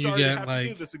Frozen. so You sorry to got have to do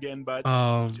like this again,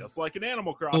 but just like in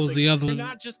Animal what was Crossing, the other you're one?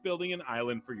 not just building an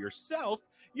island for yourself,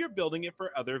 you're building it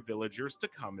for other villagers to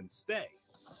come and stay.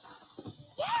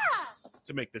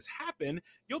 To make this happen,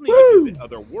 you'll need to visit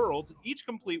other worlds, each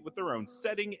complete with their own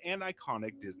setting and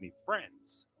iconic Disney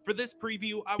friends. For this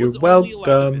preview, I was only allowed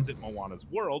to welcome. visit Moana's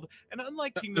world, and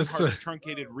unlike Kingdom That's Hearts'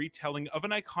 truncated retelling of an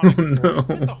iconic story No.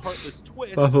 with a heartless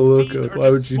twist, Papa these Loco, are why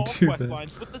just would you small do quest that?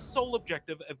 lines with the sole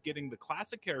objective of getting the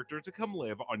classic character to come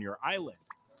live on your island.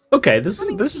 Okay,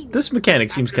 this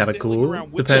mechanic seems After kind of sailing cool,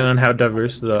 around with depending her on how and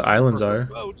diverse the islands for her are.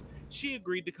 boat, she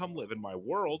agreed to come live in my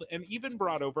world and even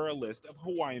brought over a list of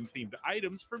Hawaiian-themed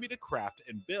items for me to craft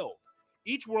and build.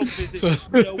 Each world visit is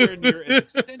nowhere near as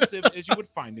extensive as you would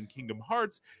find in Kingdom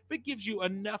Hearts, but gives you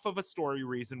enough of a story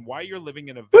reason why you're living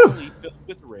in a valley filled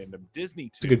with random Disney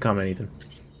tunes. It's a good comment, Ethan.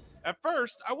 At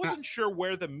first, I wasn't sure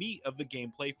where the meat of the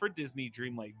gameplay for Disney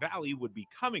Dreamlight Valley would be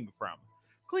coming from.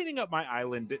 Cleaning up my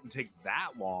island didn't take that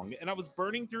long, and I was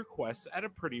burning through quests at a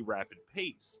pretty rapid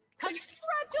pace.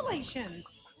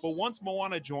 Congratulations. But once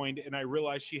Moana joined and I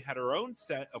realized she had her own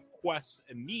set of quests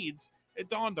and needs, it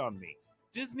dawned on me.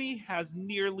 Disney has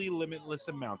nearly limitless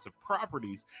amounts of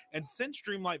properties, and since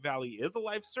Dreamlight Valley is a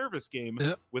live service game,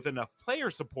 with enough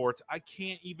player support, I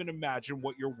can't even imagine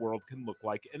what your world can look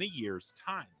like in a year's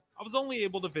time. I was only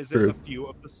able to visit a few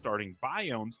of the starting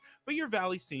biomes, but your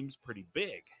valley seems pretty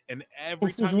big, and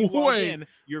every time you log in,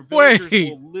 your villagers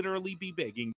will literally be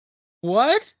begging.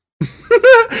 What?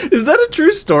 Is that a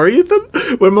true story,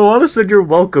 Ethan? When Moana said you're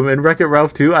welcome in Wreck-It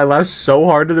Ralph 2, I laughed so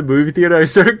hard in the movie theater I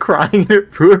started crying and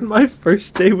it ruined my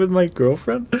first day with my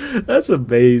girlfriend. That's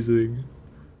amazing.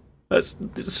 That's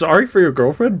sorry for your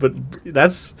girlfriend, but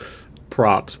that's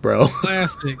props, bro.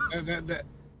 Classic.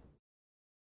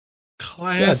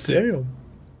 Classic. God damn.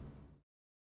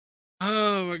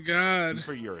 Oh my god.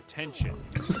 For your attention.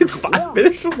 It's like 5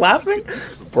 minutes of laughing?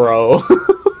 Bro.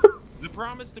 The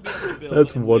promise to be able to build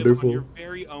That's and wonderful. live on your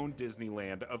very own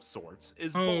Disneyland of sorts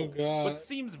is bold, but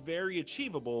seems very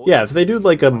achievable. Yeah, if they do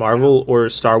like a Marvel or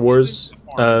Star Wars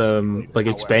like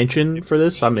expansion for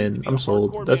this, I'm in. I'm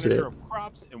sold. That's it.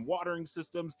 Crops and watering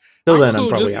systems. Till then, I'm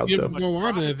probably out though.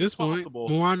 Moana at this point.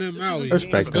 Moana and Maui.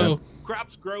 Respect that.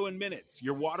 Crops grow in minutes.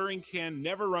 Your watering can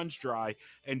never runs dry,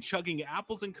 and chugging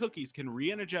apples and cookies can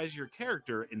re-energize your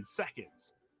character in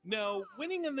seconds. No,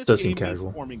 winning in this game means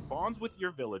forming bonds with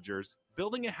your villagers,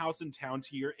 building a house in town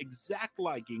to your exact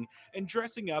liking, and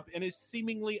dressing up in a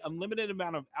seemingly unlimited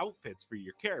amount of outfits for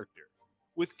your character.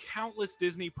 With countless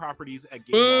Disney properties at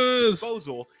Game.mp3's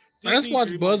disposal, let's watch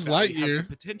Buzz Lightyear. has the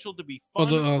potential to be fun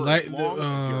for as long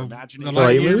as your imagination. The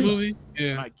Lightyear movie?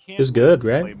 Yeah. It's good,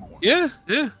 right? Yeah.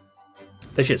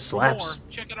 That shit slaps.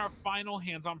 Check out our final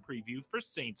hands-on preview for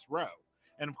Saints Row.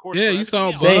 And of course, you saw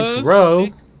Buzz? Saints Row.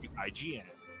 IGN.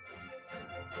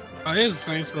 Oh, there's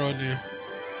Saints Row in there.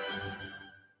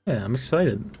 Yeah, I'm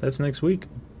excited. That's next week.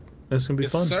 That's gonna be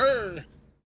fun. Sir.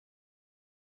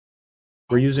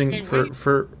 We're using for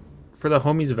the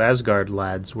homies of Asgard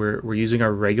lads. We're using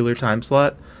our regular time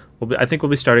slot. I think we'll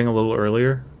be starting a little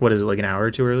earlier. What is it, like an hour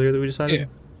or two earlier that we decided? Yeah.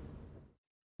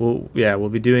 We'll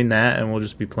be doing that, and we'll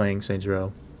just be playing Saints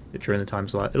Row during the time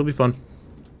slot. It'll be fun.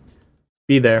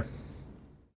 Be there.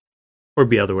 Or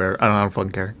be elsewhere. I don't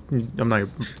fucking care. I'm not your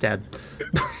dad.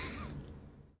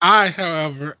 I,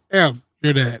 however, am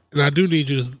your dad, and I do need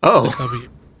you to come here.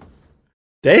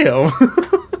 Damn.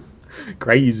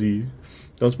 Crazy.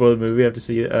 Don't spoil the movie. I have to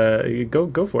see it.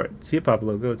 Go for it. See it, Papa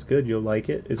Logo. It's good. You'll like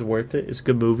it. It's worth it. It's a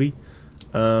good movie.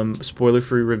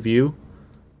 Spoiler-free review.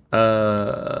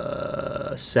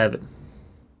 7.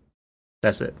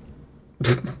 That's it.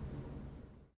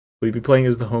 Will you be playing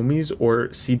as the homies or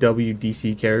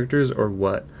CWDC characters or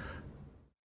what?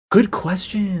 Good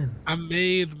question. I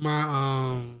made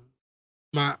my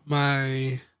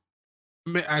I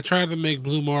tried to make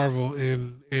Blue Marvel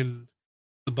in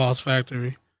the Boss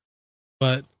Factory,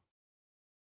 but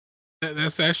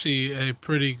that's actually a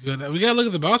pretty good. We gotta look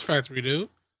at the Boss Factory, dude.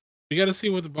 We gotta see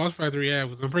what the Boss Factory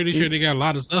has. I'm pretty sure they got a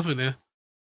lot of stuff in there.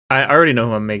 I already know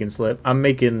who I'm making, Slip. I'm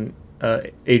making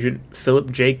Agent Philip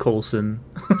J. Coulson.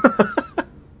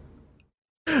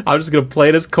 I'm just gonna play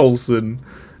it as Coulson,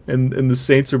 and the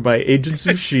Saints are my Agents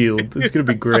of S.H.I.E.L.D. It's gonna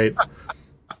be great.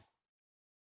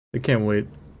 I can't wait.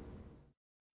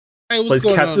 Hey, what's plays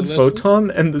going Captain on, Leslie?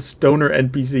 Photon and the stoner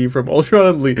NPC from Ultron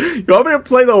and Lee. You want me to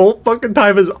play the whole fucking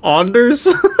time as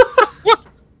Anders?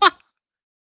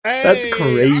 That's Hey,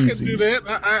 crazy. I can do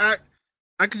that.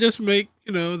 I could just make,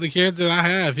 the character that I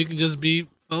have. He can just be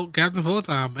Captain Full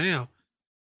Time. Bam.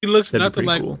 He looks That'd be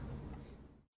nothing pretty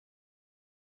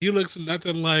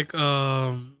like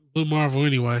cool. Blue Marvel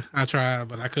anyway. I tried,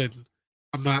 but I couldn't.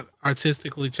 I'm not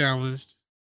artistically challenged.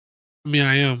 I mean,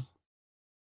 I am.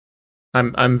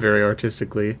 I'm very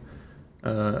artistically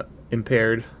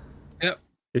impaired, Yep.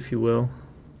 if you will.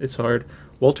 It's hard.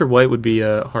 Walter White would be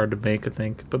hard to make, I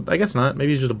think, but I guess not.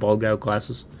 Maybe he's just a bald guy with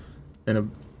glasses and a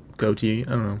goatee. I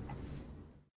don't know.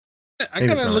 I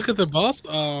Maybe it's gotta not. look at the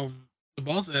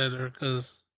boss editor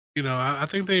because I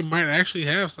think they might actually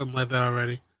have something like that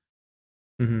already.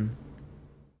 Mm-hmm.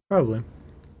 Probably.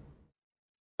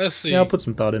 Let's see. Yeah, I'll put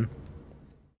some thought in.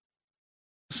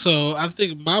 So I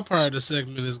think my part of the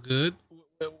segment is good.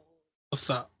 What's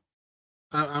up?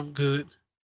 I'm good.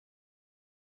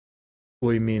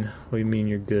 What do you mean? What do you mean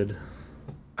you're good?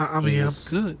 I'm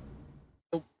good.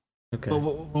 Okay.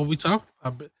 What we talking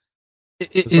about?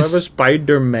 It's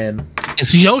Spider-Man.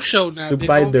 It's your show now.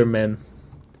 Spider-Man.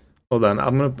 Hold on.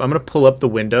 I'm gonna pull up the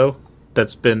window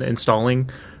that's been installing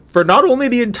for not only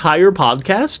the entire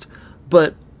podcast,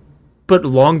 but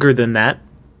longer than that.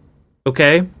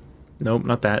 Okay. Nope,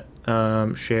 not that.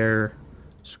 Share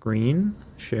screen.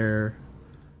 Share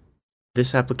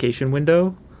this application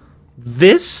window.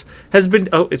 This has been.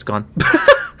 Oh, it's gone.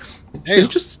 Did it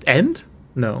just end?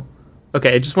 No.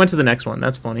 Okay, it just went to the next one.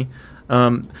 That's funny.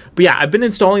 But yeah, I've been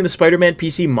installing the Spider-Man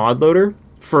PC mod loader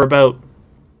for about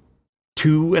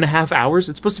 2.5 hours.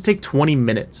 It's supposed to take 20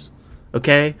 minutes.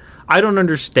 Okay? I don't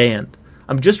understand.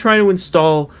 I'm just trying to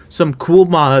install some cool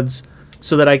mods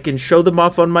so that I can show them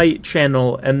off on my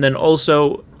channel and then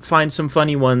also find some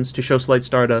funny ones to show Slight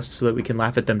Stardust so that we can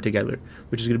laugh at them together,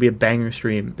 which is going to be a banger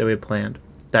stream that we have planned.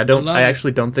 I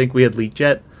actually don't think we had leaked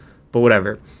yet, but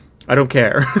whatever. I don't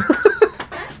care.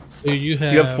 Do you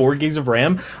have 4 gigs of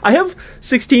RAM? I have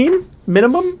 16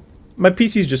 minimum. My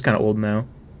PC's just kind of old now.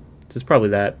 So it's probably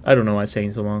that. I don't know why it's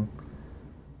taking so long.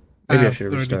 Maybe I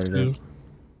should have restarted it.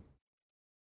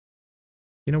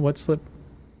 You know what, Slip?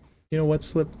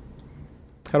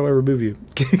 How do I remove you?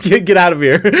 Get out of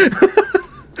here.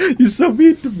 You're so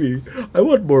mean to me. I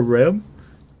want more RAM.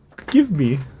 Give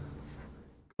me.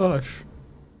 Gosh.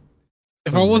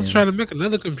 If I wasn't trying to make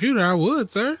another computer, I would,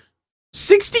 sir.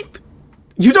 60?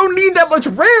 You don't need that much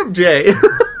RAM, Jay.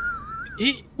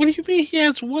 What do you mean? He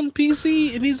has one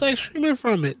PC and he's like streaming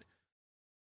from it.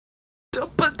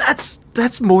 But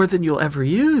that's more than you'll ever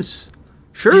use.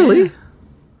 Surely. Yeah.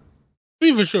 I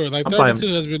mean, for sure. Like,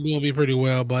 32 has been doing me pretty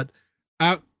well, but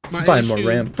I'm buying more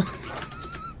RAM.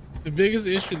 The biggest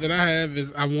issue that I have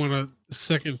is I want a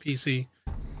second PC,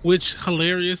 which,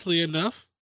 hilariously enough,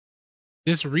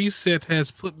 this reset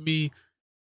has put me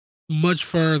much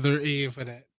further in for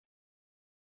that.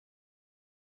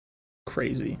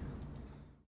 Crazy,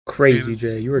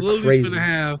 Jay. You were crazy. Gonna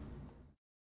have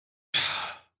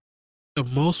the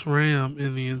most RAM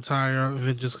in the entire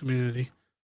Avengers community.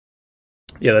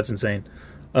 Yeah, that's insane.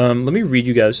 Let me read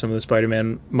you guys some of the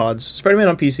Spider-Man mods. Spider-Man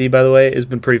on PC, by the way, has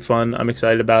been pretty fun. I'm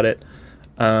excited about it.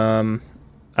 I'm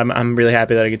really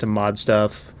happy that I get to mod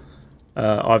stuff.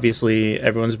 Obviously,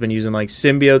 everyone's been using like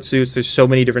symbiote suits. There's so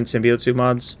many different symbiote suit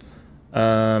mods.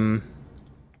 I'm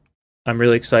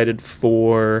really excited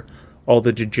for all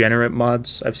the degenerate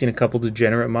mods. I've seen a couple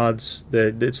degenerate mods.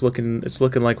 It's looking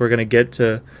like we're gonna get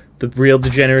to the real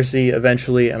degeneracy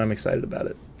eventually, and I'm excited about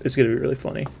it. It's gonna be really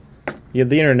funny. Yeah,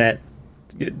 the internet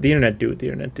do what the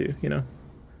internet do.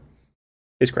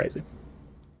 It's crazy.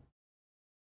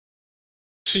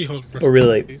 But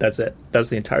really, that's it. That's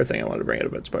the entire thing I wanted to bring up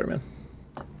about Spider-Man.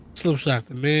 Slipshot,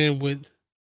 the man with.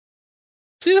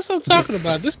 See, that's what I'm talking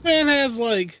about. This man has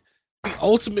like the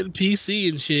ultimate PC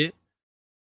and shit.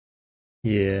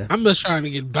 Yeah. I'm just trying to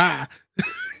get by.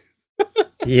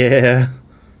 Yeah.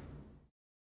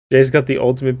 Jay's got the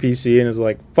ultimate PC and is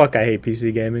like, fuck, I hate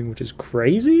PC gaming, which is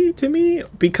crazy to me.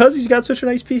 Because he's got such a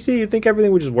nice PC, you'd think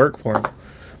everything would just work for him.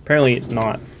 Apparently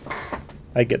not.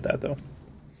 I get that, though.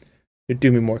 It'd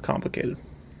do me more complicated.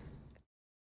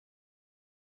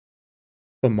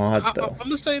 But mods, though. I'm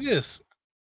going to say this.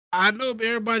 I know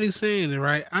everybody's saying it,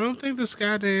 right? I don't think the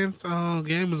Skydance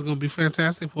game is going to be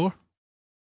Fantastic Four.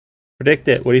 Predict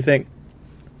it. What do you think?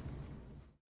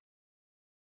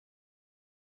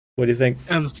 What do you think?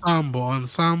 Ensemble.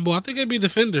 I think it'd be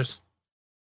Defenders.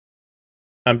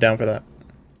 I'm down for that.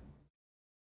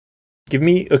 Give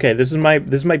me this is my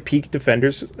peak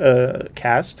Defenders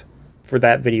cast for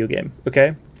that video game.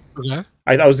 Okay.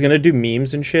 I was gonna do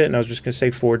memes and shit, and I was just gonna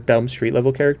say 4 dumb street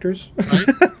level characters. Right?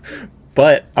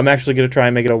 But I'm actually gonna try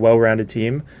and make it a well-rounded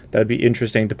team that would be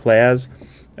interesting to play as,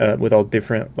 with all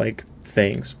different like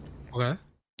things. Okay.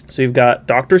 So you've got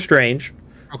Doctor Strange,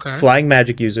 Okay. flying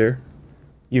magic user.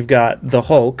 You've got the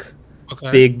Hulk,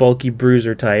 Okay. big bulky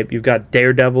bruiser type. You've got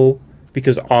Daredevil,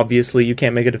 because obviously you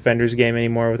can't make a Defenders game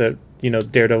anymore without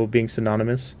Daredevil being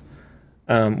synonymous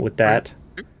with that.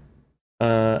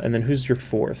 And then who's your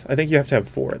 4th? I think you have to have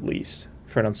 4 at least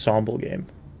for an ensemble game.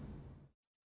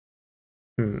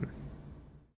 I'm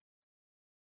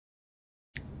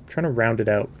trying to round it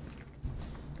out.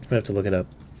 I'm gonna have to look it up.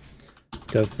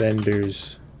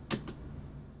 Defenders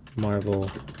Marvel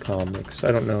Comics.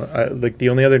 I don't know. Like the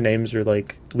only other names are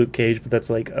like Luke Cage, but that's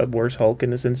like a worse Hulk in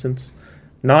this instance.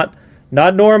 Not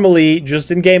normally,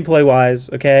 just in gameplay wise.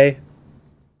 Okay.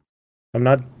 I'm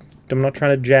not trying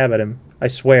to jab at him. I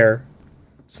swear.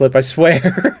 Slip, I swear.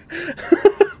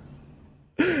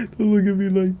 Don't look at me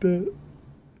like that.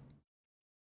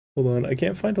 Hold on, I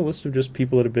can't find a list of just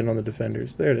people that have been on the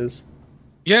Defenders. There it is.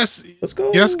 Yes. Let's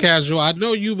go. Yes, Casual. I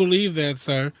know you believe that,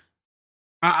 sir.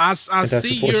 I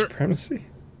see your supremacy.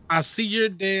 I see your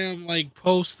damn like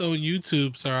post on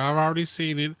YouTube, sir. I've already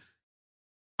seen it.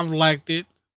 I've liked it,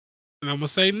 and I'm gonna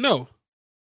say no.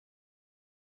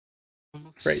 I'm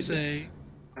gonna say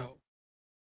no.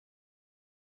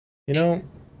 You know,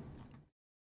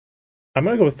 I'm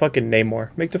gonna go with fucking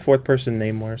Namor. Make the 4th person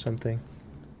Namor or something.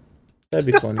 That'd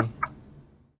be funny.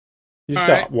 You just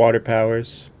got water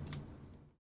powers.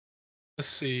 Let's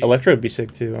see. Electro would be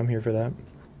sick too. I'm here for that.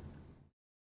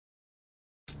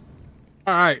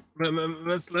 All right,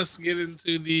 let's get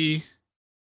into the.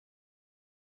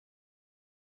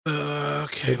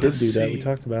 Okay, They did do that. We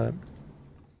talked about it.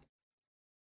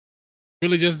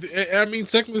 Really, just I mean,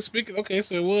 technically speaking, okay,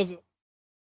 so it was.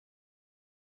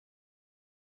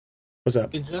 What's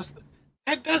up?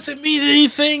 That doesn't mean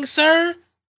anything, sir.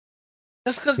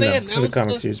 That's because they announced the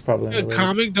comic series probably. The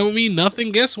comic don't mean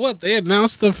nothing. Guess what? They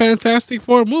announced the Fantastic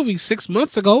Four movie 6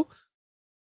 months ago.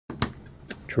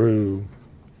 True.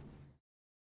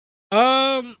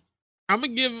 I'm gonna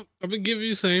give you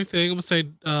the same thing. I'm gonna say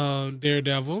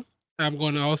Daredevil. I'm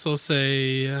going to also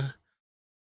say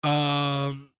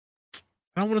I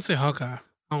don't want to say Hawkeye.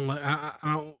 I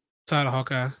don't tired of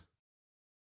Hawkeye.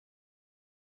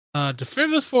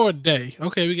 Defenders for a day.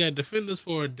 Okay, we got Defenders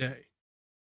for a day.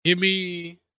 Give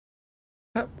me.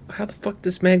 How the fuck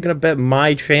this man gonna bet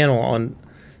my channel on?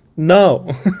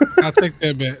 No. I'll take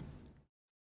that bet.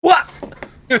 What?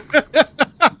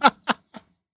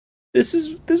 This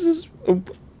is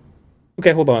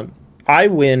okay. Hold on. I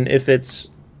win if it's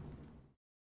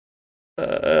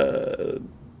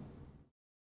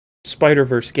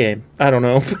Spider-Verse game. I don't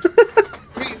know.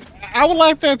 I would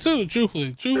like that too.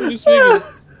 Truthfully speaking,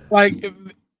 like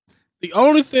the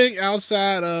only thing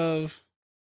outside of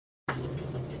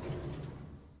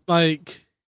like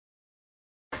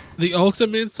the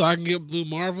Ultimate, so I can get Blue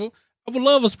Marvel. I would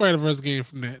love a Spider-Verse game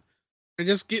from that, and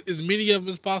just get as many of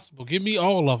them as possible. Give me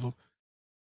all of them,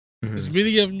 as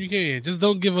many of them you can. Just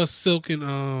don't give us Silk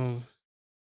and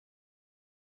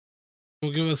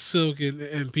don't give us Silk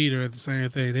and Peter at the same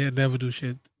thing. They'd never do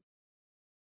shit.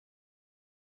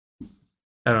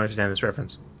 I don't understand this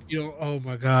reference. You know, oh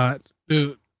my god,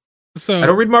 dude. So I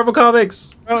don't read Marvel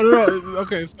comics. Oh no,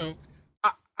 okay, so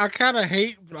I kind of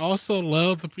hate, but also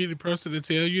love to be the person to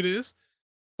tell you this.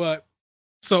 But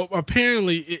so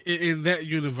apparently, in that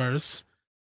universe,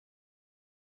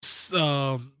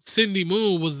 Cindy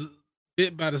Moon was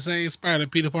bit by the same spider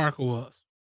Peter Parker was.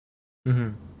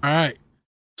 Mm-hmm. All right,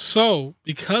 so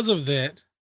because of that,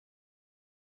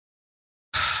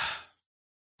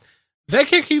 they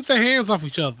can't keep their hands off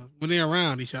each other when they're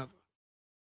around each other.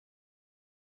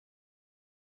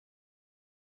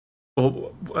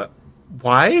 Well,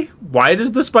 why? Why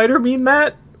does the spider mean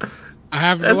that? I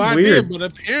have That's no idea, weird. but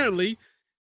apparently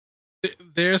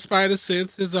their spider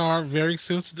senses are very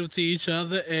sensitive to each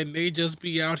other, and they just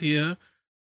be out here,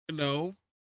 you know.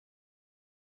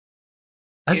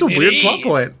 That's a weird plot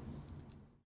point.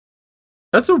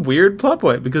 That's a weird plot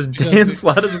point because Dan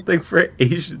Slott is a thing for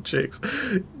Asian chicks.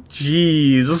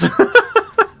 Jeez.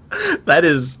 that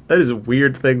is a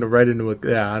weird thing to write into a.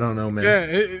 Yeah, I don't know,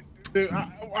 man. Yeah,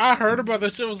 I heard about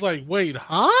that shit. Was like, wait,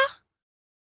 huh?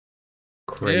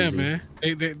 Crazy. Yeah, man.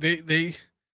 They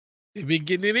be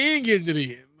getting it in, getting it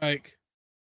in. Like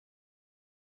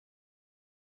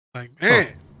man. Huh.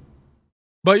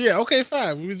 But yeah, okay,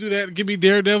 fine. We do that. Give me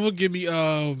Daredevil. Give me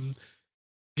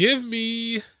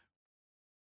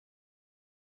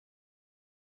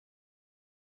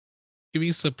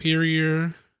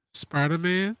Superior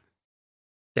Spider-Man.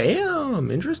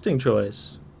 Damn, interesting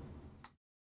choice.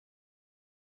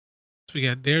 We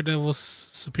got Daredevil,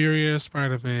 Superior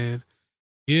Spider-Man.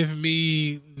 Give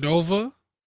me Nova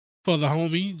for the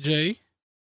homie Jay.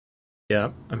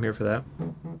 Yeah, I'm here for that.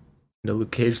 No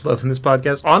Luke Cage love in this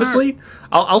podcast. Honestly,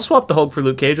 I'll swap the Hulk for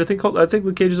Luke Cage. I think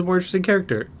Luke Cage is a more interesting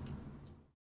character.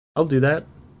 I'll do that.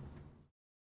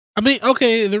 I mean,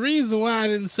 okay, the reason why I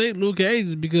didn't say Luke Cage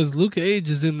is because Luke Cage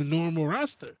is in the normal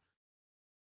roster.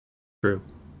 True.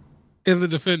 In the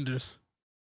Defenders.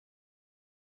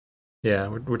 Yeah,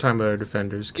 we're talking about our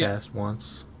Defenders cast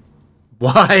once.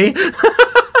 Why?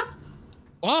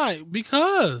 Why?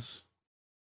 Because.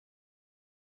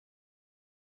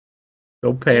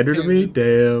 Don't pander to me?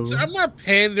 Damn. Sir, I'm not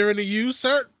pandering to you,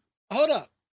 sir. Hold up.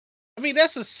 I mean,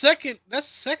 that's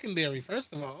secondary,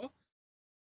 first of all.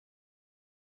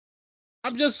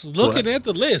 I'm just looking at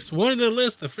the list. One of the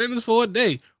list, Defenders for a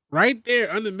Day. Right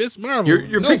there under Miss Marvel.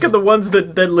 You're picking the ones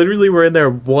that literally were in there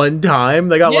one time.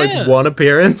 They got like one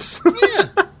appearance. Yeah.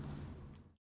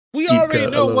 We already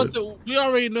know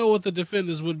what the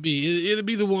Defenders would be. It'll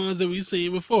be the ones that we've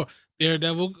seen before.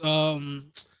 Daredevil,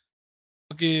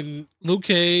 fucking Luke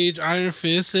Cage, Iron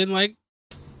Fist, and like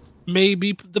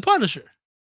maybe the Punisher.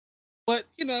 But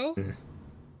I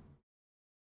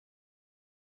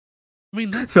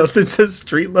mean, nothing says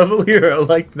street level hero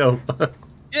like no.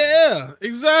 Yeah,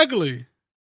 exactly.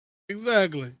 But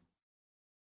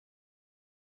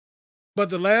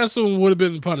the last one would have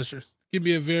been the Punisher. Give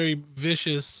me a very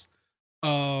vicious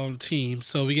team.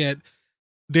 So we got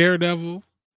Daredevil,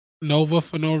 Nova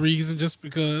for no reason, just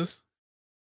because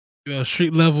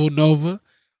street level Nova,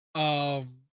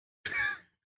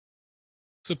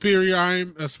 Superior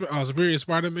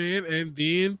Spider-Man, and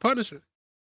then Punisher.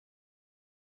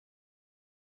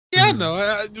 Yeah, I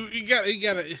know. You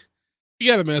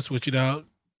gotta mess with you, dog.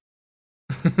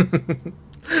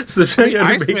 So should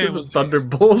I make them the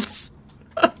Thunderbolts?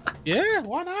 Yeah,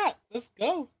 why not? Let's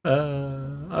go.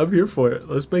 I'm here for it.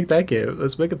 Let's make that game.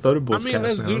 Let's make a Thunderbolts cast.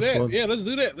 Let's do that. Yeah, let's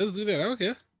do that. I don't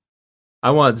care.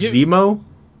 I want Zemo.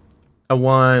 I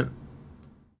want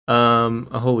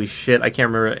holy shit, I can't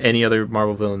remember any other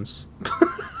Marvel villains.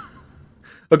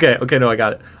 Okay, no, I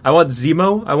got it. I want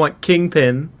Zemo, I want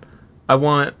Kingpin, I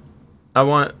want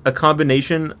a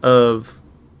combination of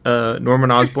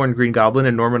Norman Osborn Green Goblin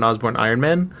and Norman Osborn Iron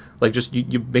Man. Like just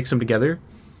you mix them together.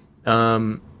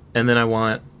 And then I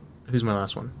want, who's my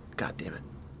last one? God damn it.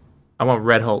 I want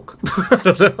Red Hulk. I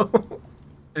don't know.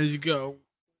 There you go.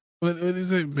 What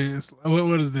is it, man?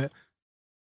 What is that?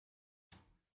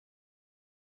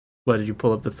 What, did you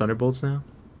pull up the Thunderbolts now?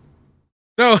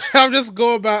 No, I'm just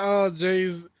going by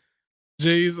Jay's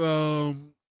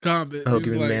comment. Oh,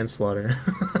 give me manslaughter.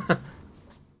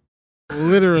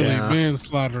 Literally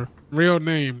manslaughter. Real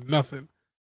name, nothing.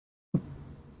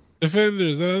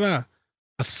 Defenders, a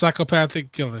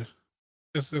psychopathic killer.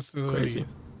 That's crazy.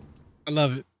 I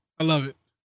love it.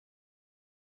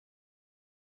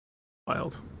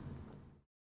 Wild.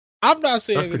 I'm not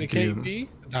saying that it can't be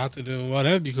Doctor Doom. Well,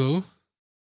 that'd be cool.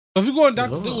 But if we're going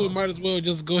Doctor Doom, we might as well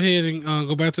just go ahead and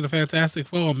go back to the Fantastic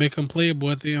Four and make him playable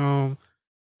at the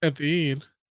end.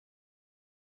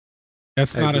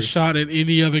 That's not a shot at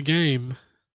any other game.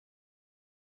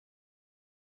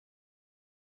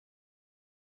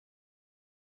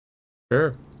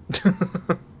 Sure.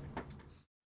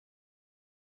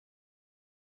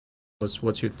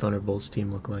 What's your Thunderbolts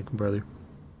team look like, brother?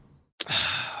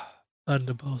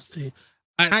 Thunderbolts team.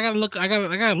 I gotta look. I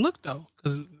gotta look though,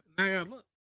 because I gotta look.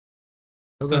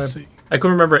 Okay. Let's see. I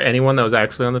couldn't remember anyone that was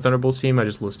actually on the Thunderbolts team. I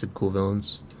just listed cool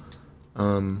villains.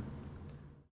 I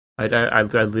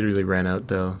literally ran out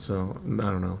though, so I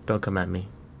don't know. Don't come at me.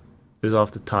 It was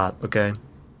off the top, okay?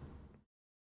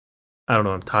 I don't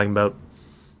know what I'm talking about,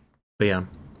 but yeah.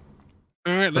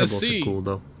 All right, let's see. Are cool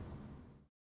though.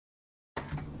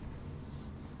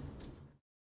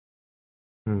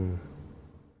 All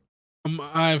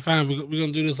right, fine. We're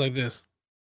gonna do this like this.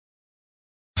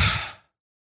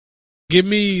 Give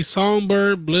me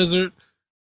Songbird, Blizzard.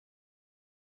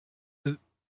 Is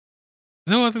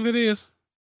that what I think that is?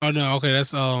 Oh no, okay,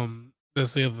 that's the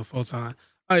other Photon.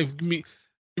 All right, give me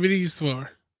these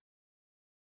four.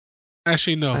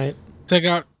 Actually, no. Right. Take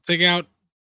out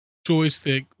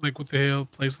joystick. Like what the hell?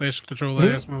 PlayStation controller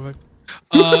ass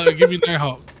motherfucker. Give me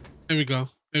Nighthawk. There we go.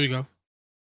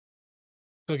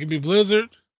 So give me Blizzard,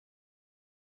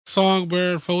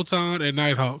 Songbird, Photon, and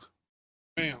Nighthawk.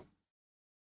 Bam.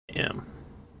 Damn.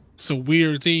 It's a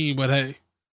weird team, but hey.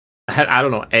 I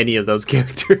don't know any of those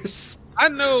characters. I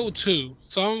know two.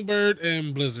 Songbird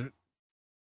and Blizzard.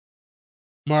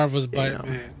 Marvel's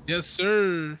Batman. Yes,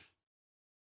 sir.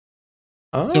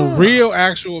 Oh, The real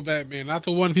actual Batman, not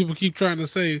the one people keep trying to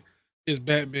say is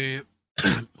Batman.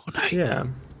 yeah.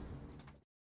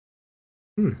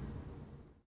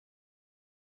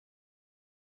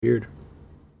 Weird.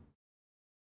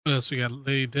 What else we got?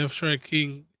 Lady Deathstrike,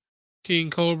 King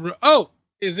Cobra. Oh,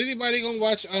 is anybody gonna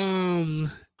watch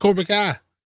Cobra Kai?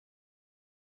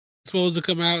 It's supposed to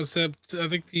come out I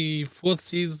think the 4th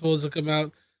season is supposed to come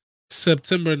out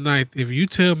September 9th. If you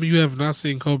tell me you have not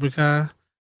seen Cobra Kai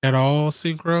at all,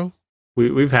 Synchro,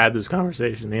 We've had this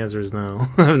conversation. The answer is no.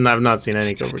 I've not seen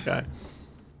any Cobra Kai.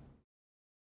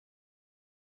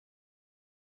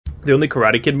 The only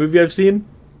Karate Kid movie I've seen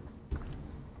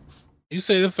you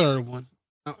say the 3rd one.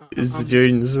 is the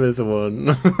Jaden Smith one.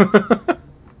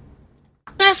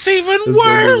 That's even That's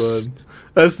worse.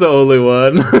 That's the only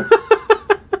one.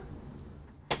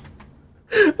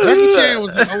 Jackie Chan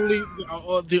was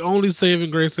the only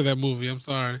saving grace of that movie. I'm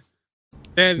sorry.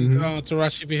 And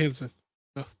Taraji P. Henson.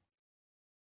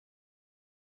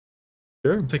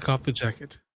 Sure. Take off the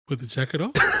jacket. Put the jacket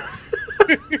on.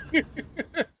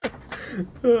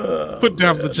 Put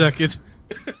down the jacket.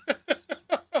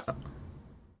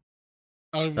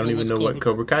 I don't even know what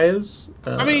Cobra Kai is.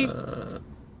 I mean,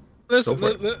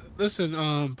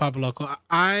 listen, Papa Loco.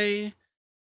 I'm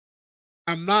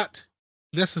not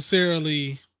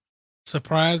necessarily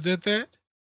surprised at that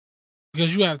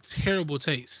because you have terrible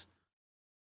taste.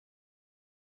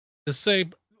 To say,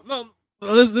 no,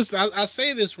 listen, I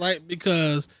say this right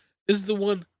because this is the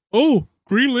one. Oh,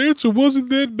 Green Lantern wasn't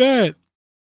that bad.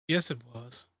 Yes, it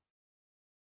was.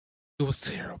 It was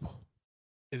terrible.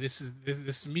 And this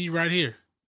is me right here.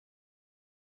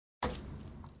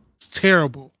 It's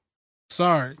terrible.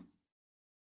 Sorry.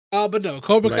 But no,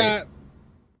 Cobra Kai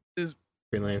is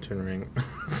Green Lantern ring.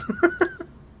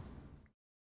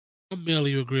 I'll mail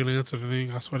you a Green Lantern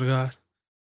ring, I swear to God.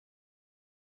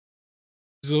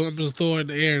 So I'm just throwing in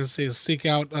the air and saying, seek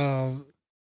out,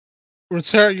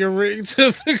 return your ring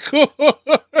to the court.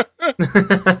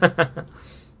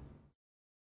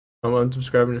 I'm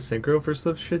unsubscribing to Synchro for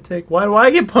stuff shit take. Why do I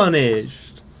get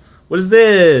punished? What is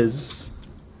this?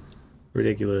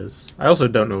 Ridiculous. I also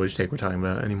don't know which take we're talking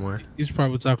about anymore. He's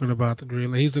probably talking about the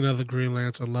Green Lantern. He's another Green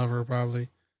Lantern lover, probably.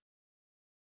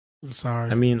 I'm sorry.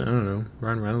 I mean, I don't know.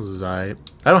 Ryan Reynolds is alright.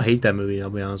 I don't hate that movie, I'll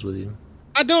be honest with you.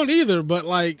 I don't either, but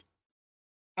like,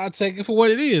 I take it for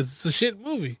what it is. It's a shit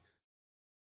movie.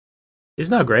 It's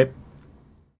not great.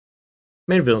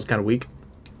 Main villain's kind of weak.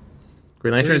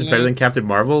 Green Lantern is better than Captain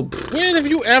Marvel? Pfft, when have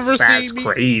you ever that's seen me?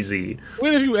 crazy.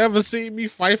 When have you ever seen me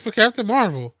fight for Captain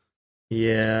Marvel?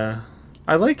 Yeah.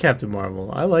 I like Captain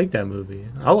Marvel. I like that movie.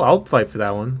 I'll fight for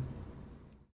that one.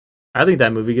 I think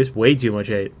that movie gets way too much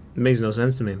hate. It makes no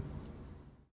sense to me.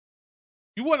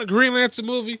 You want a Green Lantern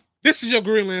movie? This is your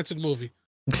Green Lantern movie.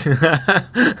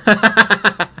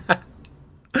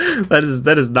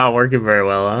 That is not working very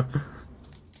well,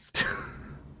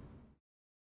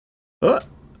 huh?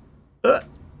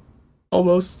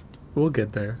 Almost. We'll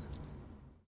get there.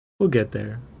 We'll get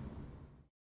there.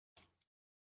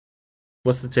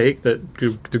 What's the take? That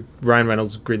the Ryan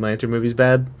Reynolds Green Lantern movie's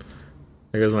bad?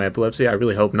 There goes my epilepsy. I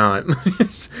really hope not.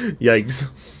 Yikes.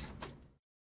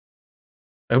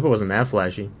 I hope it wasn't that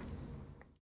flashy.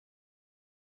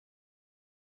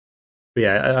 But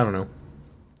yeah, I don't know.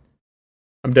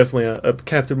 I'm definitely a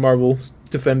Captain Marvel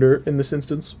defender in this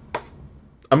instance.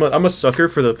 I'm a sucker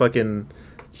for the fucking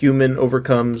human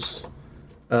overcomes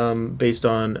based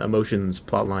on emotions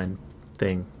plotline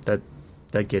thing.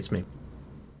 That gets me.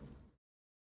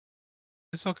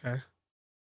 It's okay.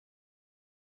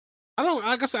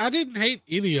 Like I said, I didn't hate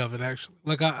any of it actually.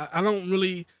 Like I don't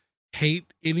really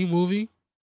hate any movie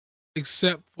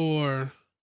except for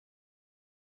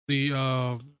the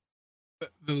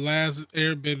last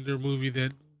Airbender movie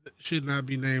that should not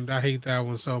be named. I hate that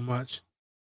one so much.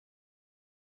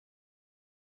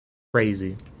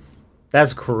 Crazy.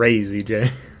 That's crazy, Jay.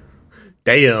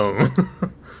 Damn.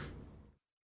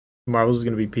 Marvel's is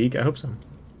gonna be peak. I hope so.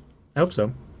 I hope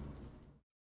so.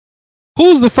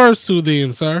 Who's the first two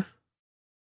then, sir?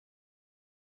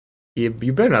 You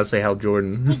better not say Hal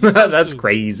Jordan. That's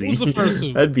crazy. Who's the first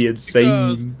two? That'd be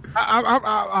insane. I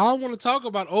don't want to talk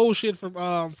about old shit from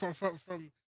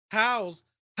Hal's.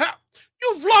 How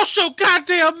you've lost your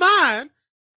goddamn mind.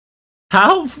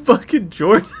 Hal fucking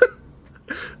Jordan.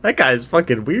 That guy's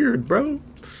fucking weird, bro.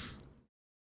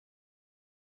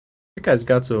 That guy's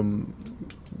got some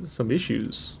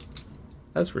issues.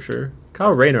 That's for sure.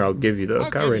 Kyle Rayner, I'll give you though.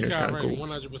 Kyle Rayner kind of cool.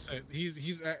 100%.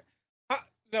 He's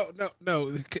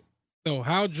no.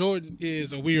 Hal Jordan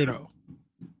is a weirdo.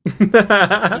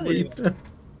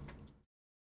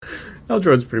 Hal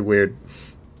Jordan's pretty weird.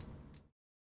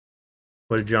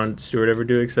 What did Jon Stewart ever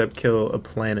do except kill a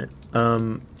planet?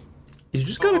 He's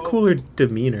just got a cooler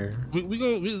demeanor. We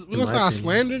gonna start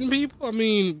slandering people. I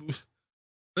mean,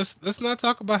 let's not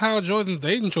talk about how Jordan's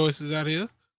dating choices out here.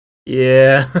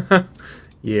 Yeah,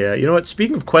 yeah. You know what?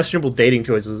 Speaking of questionable dating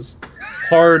choices,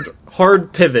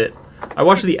 hard pivot. I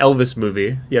watched the Elvis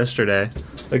movie yesterday.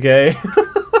 Okay.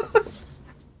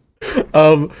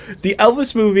 The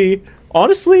Elvis movie,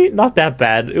 honestly, not that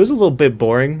bad. It was a little bit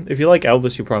boring. If you like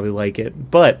Elvis, you probably like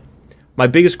it. But my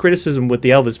biggest criticism with the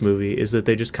Elvis movie is that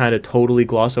they just kind of totally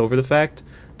gloss over the fact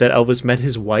that Elvis met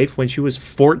his wife when she was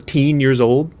 14 years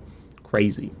old.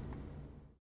 Crazy.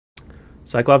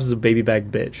 Cyclops is a baby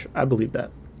bag bitch. I believe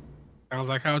that. Sounds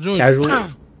like how Jordan.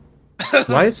 Casually.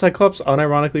 Why is Cyclops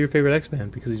unironically your favorite X-Man?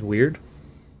 Because he's weird?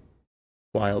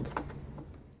 Wild.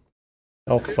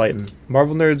 All fighting.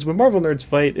 Marvel nerds. When Marvel nerds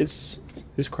fight, it's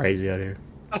crazy out here.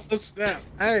 Oh snap!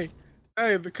 Hey,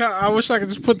 I wish I could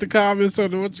just put the comments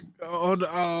on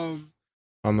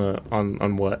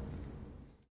what?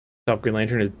 Top Green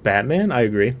Lantern is Batman. I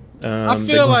agree. I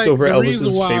feel like over the Elvis's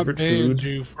reason why favorite I banned food.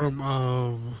 you from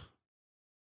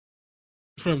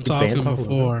talking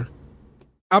before.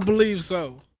 I believe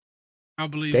so.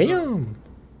 Damn.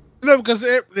 No, because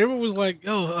everyone was like,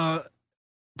 "Yo,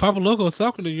 Papa Loco is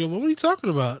talking to you." I'm like, what are you talking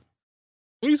about?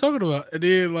 What are you talking about? And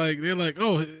then they're like,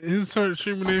 "Oh, his certain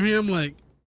streamer name here." I'm like,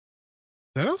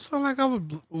 that don't sound like I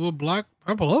would block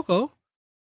Papa Loco.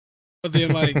 But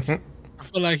then I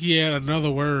feel like he had another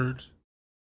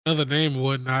name and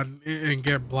whatnot, and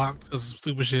get blocked because of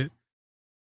stupid shit.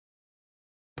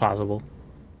 Possible.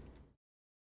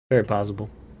 Very possible.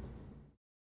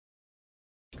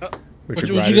 What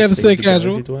you got to say,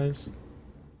 Casual?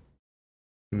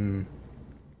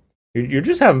 You're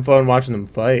just having fun watching them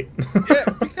fight. Yeah,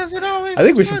 because it always. I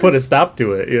think we should put a stop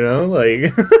to it. You know,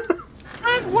 like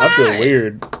why? I feel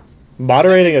weird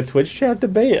moderating a Twitch chat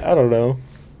debate. I don't know.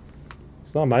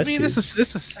 It's not my. I mean, it's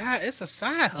a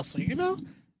side hustle. You know,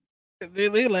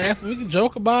 they laugh. We can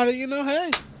joke about it. You know,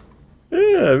 hey.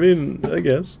 Yeah, I mean, I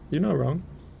guess you're not wrong.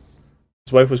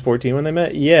 His wife was 14 when they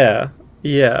met. Yeah.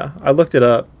 I looked it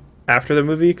up after the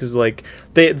movie because like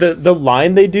the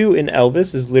line they do in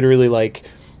Elvis is literally like,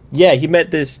 yeah, he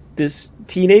met this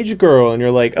teenage girl, and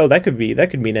you're like, oh, that could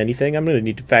mean anything. I'm gonna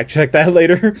need to fact check that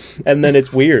later, and then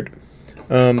it's weird.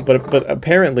 But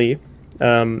apparently,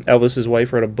 Elvis's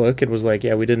wife wrote a book and was like,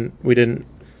 yeah, we didn't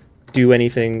do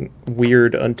anything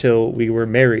weird until we were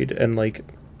married, and like,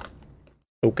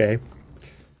 okay,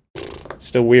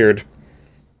 still weird.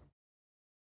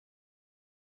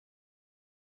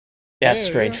 That's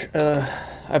strange. Yeah.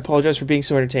 I apologize for being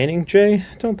so entertaining, Jay.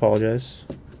 Don't apologize.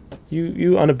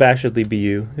 You unabashedly be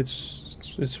you.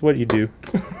 It's what you do.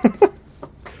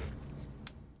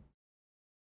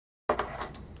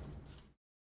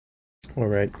 All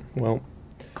right. Well,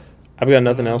 I've got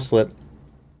nothing else, Slip.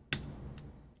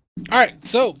 All right.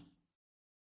 So,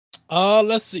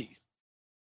 let's see.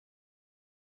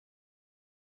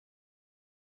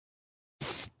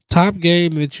 Top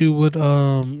game that you would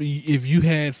if you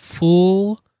had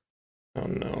full. Oh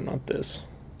no, not this.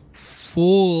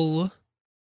 Full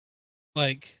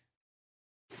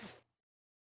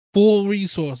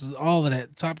resources, all of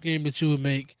that. Top game that you would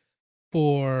make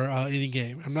for any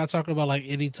game. I'm not talking about like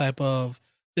any type of,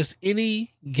 just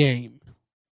any game.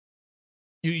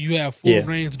 You have full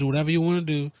range to do whatever you want to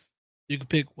do. You can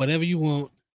pick whatever you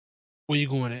want. Where you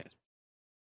going at?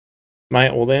 My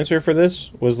old answer for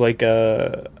this was like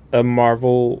a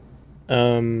Marvel,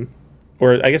 or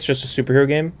I guess just a superhero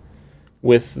game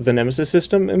with the Nemesis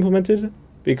system implemented,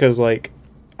 because like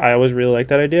I always really liked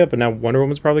that idea, but now Wonder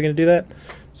Woman's probably going to do that,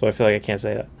 so I feel like I can't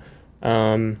say that.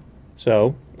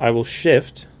 So I will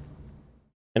shift,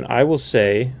 and I will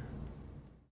say,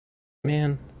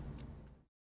 man,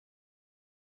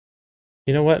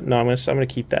 you know what? No, I'm gonna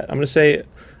keep that. I'm gonna say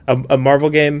a Marvel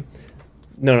game,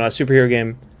 no, a superhero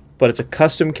game. But it's a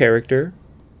custom character,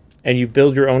 and you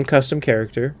build your own custom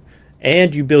character,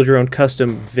 and you build your own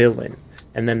custom villain,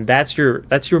 and then that's your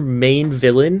main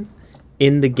villain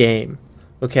in the game,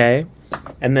 okay?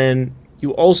 And then you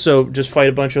also just fight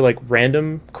a bunch of like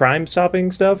random crime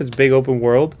stopping stuff. It's a big open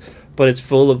world, but it's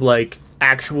full of like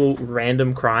actual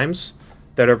random crimes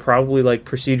that are probably like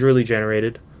procedurally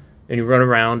generated, and you run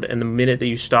around, and the minute that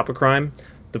you stop a crime,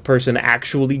 the person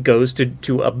actually goes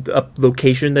to a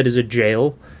location that is a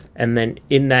jail. And then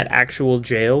in that actual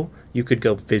jail, you could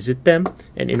go visit them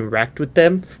and interact with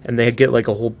them, and they get like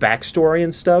a whole backstory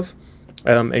and stuff.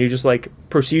 And you just like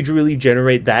procedurally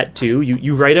generate that too.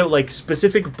 You write out like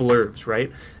specific blurbs, right?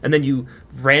 And then you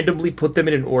randomly put them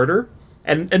in an order,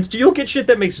 And you'll get shit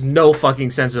that makes no fucking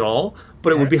sense at all,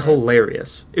 but it would be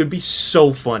hilarious. It would be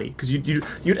so funny because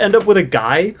you'd end up with a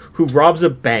guy who robs a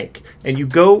bank, and you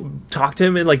go talk to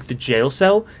him in like the jail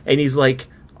cell, and he's like,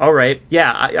 "All right,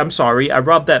 yeah, I'm sorry, I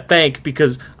robbed that bank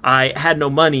because I had no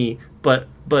money, but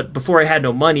before I had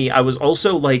no money, I was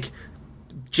also like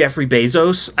Jeffrey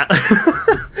Bezos."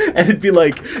 And it'd be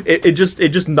like it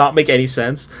just not make any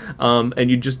sense, and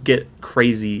you just get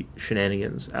crazy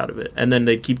shenanigans out of it, and then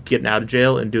they'd keep getting out of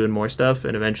jail and doing more stuff,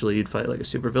 and eventually you'd fight like a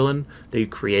supervillain that you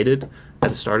created at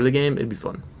the start of the game. It'd be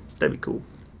fun. That'd be cool.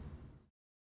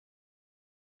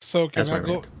 So can I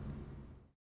go?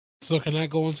 So can I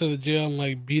go into the jail and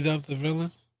like beat up the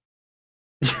villain?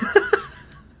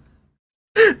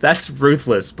 That's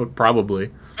ruthless, but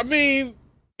probably. I mean,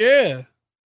 yeah.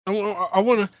 I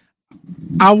want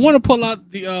to pull out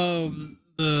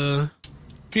the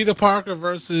Peter Parker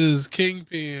versus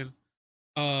Kingpin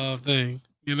thing,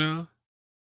 you know?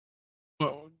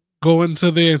 But go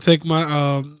into there and take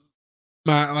my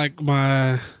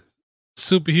my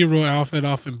superhero outfit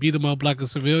off and beat him up like a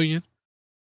civilian.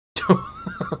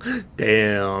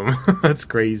 Damn, that's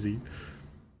crazy.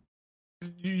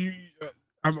 You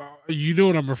know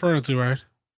what I'm referring to, right?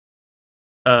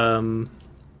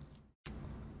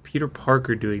 Peter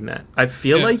Parker doing that. I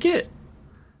feel like it.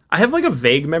 I have like a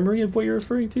vague memory of what you're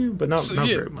referring to, but not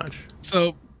very much.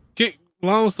 So,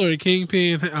 long story,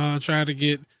 Kingpin tried to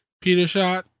get Peter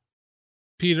shot.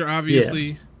 Peter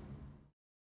obviously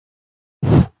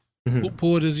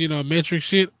pulled his metric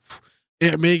shit.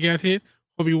 Aunt May got hit.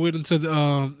 Homie went into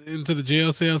the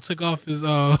jail cell, took off his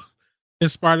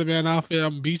Spider-Man outfit.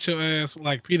 I'm beat your ass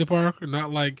like Peter Parker,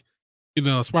 not like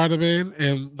Spider-Man,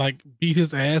 and like beat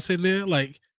his ass in there,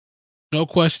 like no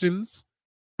questions.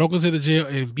 Broke into the jail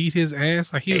and beat his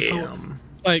ass. Like he was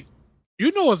like,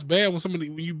 it's bad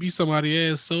when you beat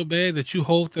somebody's ass so bad that you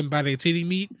hold them by their titty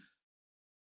meat.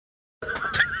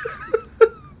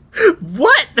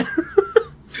 What?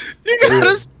 You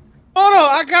gotta hold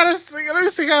on. I gotta see. Let me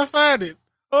see if I can find it.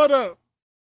 Hold up.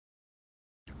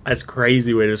 That's a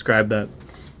crazy way to describe that.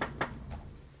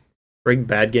 Breaking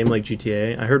Bad game like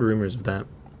GTA. I heard rumors of that.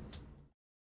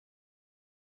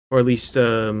 Or at least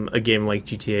a game like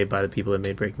GTA by the people that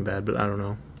made Breaking Bad, but I don't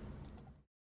know.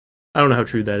 I don't know how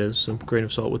true that is, so grain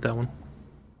of salt with that one.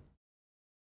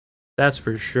 That's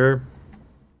for sure.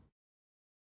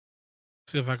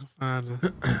 See if I can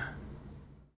find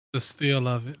the still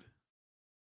of it.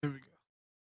 Here we go.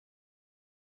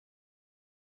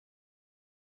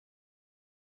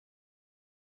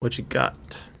 What you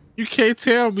got? You can't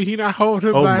tell me he not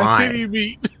holding by his titty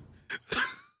meat.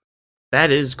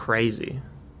 That is crazy.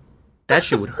 That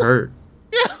shit would hurt.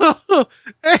 Yeah,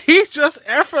 and he's just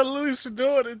effortlessly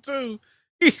doing it too.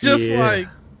 He's just like,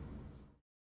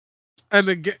 and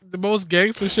the most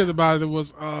gangster shit about it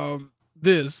was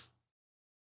this.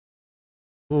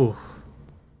 Ooh.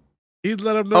 He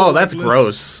let him know. Oh, that's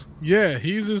gross. Yeah,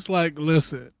 he's just like,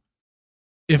 listen,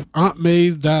 if Aunt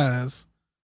Maze dies,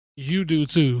 you do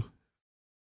too.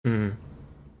 Mm.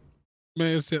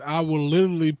 Man said, I will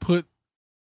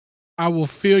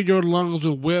fill your lungs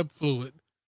with web fluid.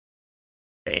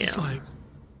 Damn. It's like,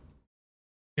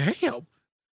 damn.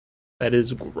 That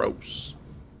is gross.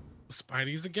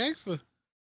 Spidey's a gangster.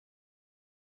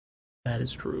 That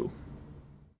is true.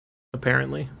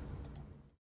 Apparently.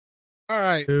 All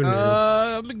right.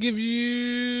 I'm gonna give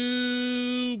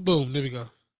you. Boom. There we go.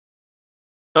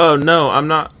 Oh no, I'm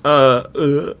not.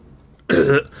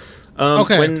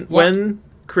 Okay. When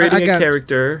creating a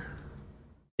character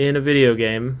in a video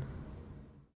game,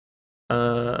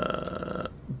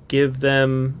 give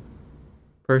them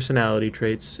personality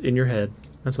traits in your head.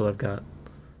 That's all I've got.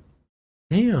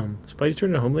 Damn, Spidey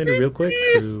turned into Homelander real quick.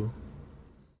 True.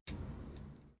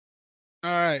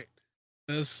 All right.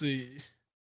 Let's see.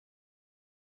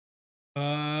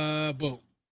 Boom.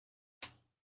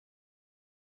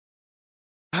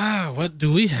 What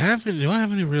do we have? Do I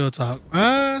have any real talk?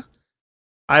 I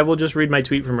will just read my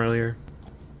tweet from earlier.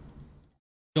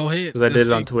 Go ahead. Because I did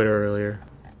it on Twitter earlier.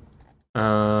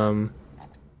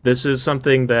 This is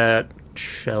something that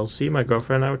Chelsea, my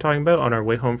girlfriend, and I were talking about on our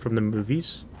way home from the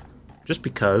movies. Just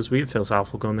because we get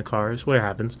philosophical in the cars, what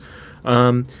happens.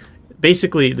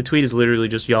 Basically, the tweet is literally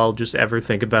just y'all just ever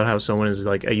think about how someone is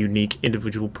like a unique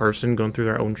individual person going through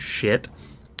their own shit.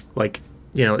 Like,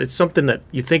 it's something that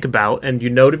you think about and you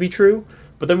know to be true,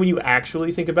 but then when you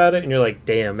actually think about it and you're like,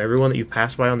 damn, everyone that you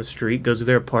pass by on the street goes to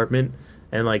their apartment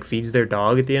and like feeds their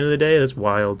dog at the end of the day, that's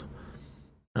wild.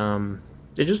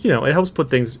 It just, it helps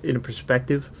put things in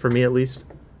perspective for me at least,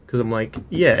 because I'm like,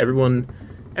 yeah, everyone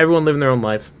living their own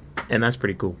life, and that's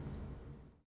pretty cool.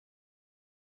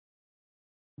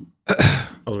 Oh,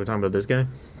 we're talking about this guy?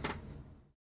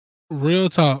 Real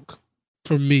talk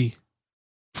for me.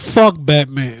 Fuck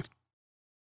Batman.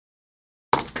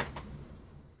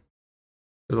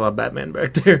 There's a lot of Batman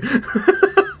back there. You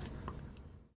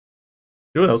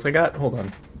know what else I got? Hold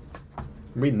on. I'm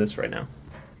reading this right now.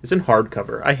 It's in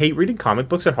hardcover. I hate reading comic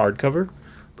books in hardcover,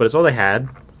 but it's all they had.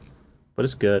 But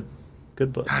it's good.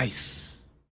 Good book. Nice.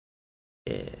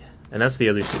 Yeah. And that's the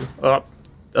other two. Up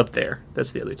there.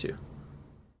 That's the other two.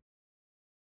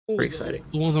 Pretty exciting.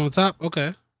 The ones on the top?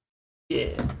 Okay.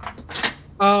 Yeah.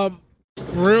 I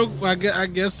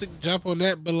guess to jump on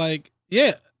that, but like,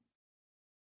 yeah.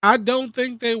 I don't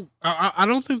think they I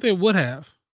don't think they would have.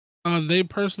 They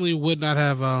personally would not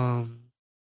have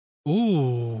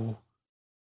ooh.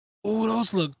 Ooh,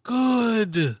 those look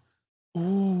good.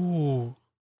 Ooh.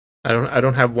 I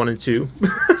don't have 1 and 2.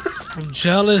 I'm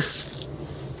jealous.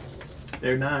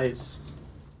 They're nice.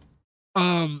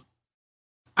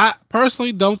 I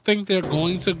personally don't think they're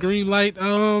going to greenlight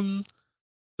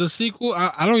the sequel.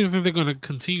 I don't even think they're gonna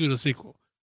continue the sequel,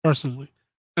 personally.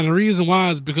 And the reason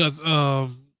why is because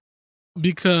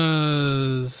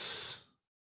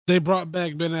they brought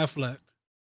back Ben Affleck.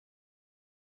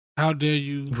 How dare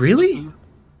you? Really?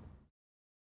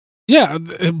 Yeah,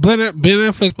 Ben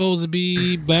Affleck's supposed to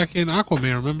be back in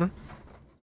Aquaman. Remember?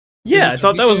 Yeah, I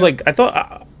thought that was like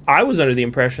I was under the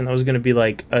impression that was going to be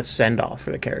like a send off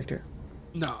for the character.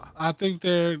 No, I think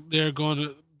they're going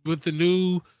to, with the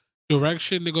new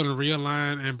direction, they're going to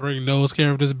realign and bring those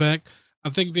characters back. I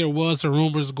think there was some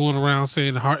rumors going around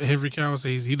saying Henry Cavill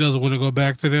says he doesn't want to go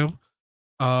back to them.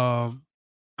 I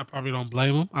probably don't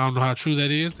blame him. I don't know how true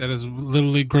that is. That is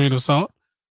literally grain of salt.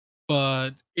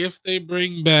 But if they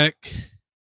bring back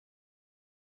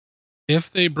Ben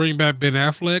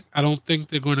Affleck, I don't think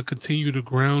they're going to continue the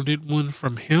grounded one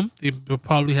from him. They'll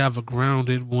probably have a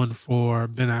grounded one for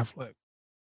Ben Affleck,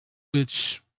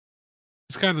 which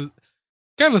is kind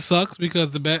of sucks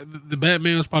because the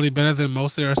Batman was probably better than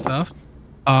most of their stuff.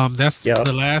 That's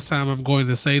the last time I'm going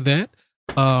to say that.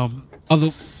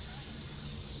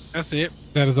 That's it.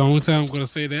 That is the only time I'm going to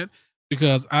say that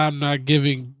because I'm not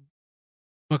giving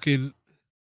fucking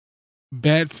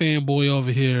Bat fanboy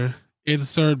over here.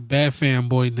 Insert Bat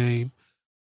fanboy name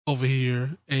over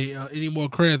here. Any more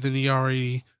credit than he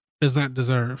already does not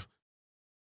deserve.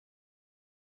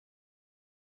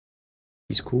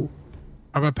 He's cool.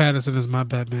 Robert Pattinson is my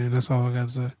Batman. That's all I got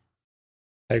to say.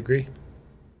 I agree.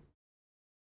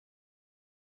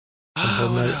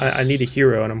 I need a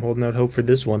hero, and I'm holding out hope for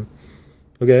this one.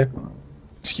 Okay.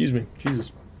 Excuse me.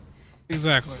 Jesus.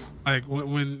 Exactly. Like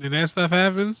when that stuff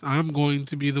happens, I'm going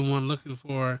to be the one looking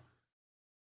for.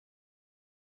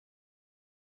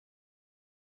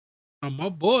 My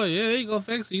boy, yeah, there you go.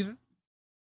 Thanks, Ethan.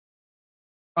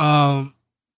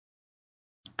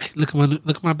 Look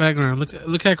at my background.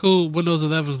 Look how cool Windows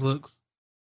 11 looks.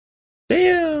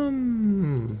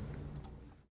 Damn.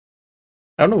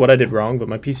 I don't know what I did wrong, but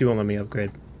my PC won't let me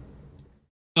upgrade.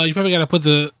 You probably gotta put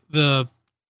the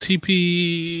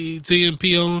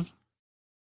TMP on.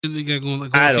 And you gotta go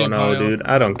I don't know, dude.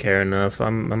 I don't care enough.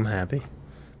 I'm happy.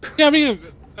 Yeah, I mean,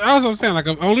 that's what I'm saying. Like,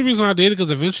 the only reason I did it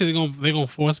because eventually they're gonna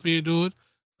force me to do it.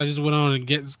 I just went on and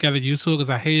got used to it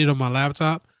because I hate it on my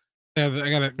laptop. I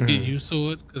gotta get used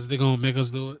to it because they're gonna make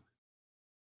us do it.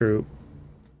 True.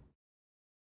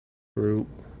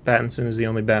 Pattinson is the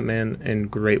only Batman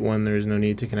and great one. There is no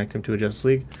need to connect him to a Justice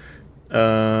League.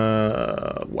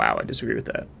 Wow, I disagree with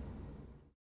that.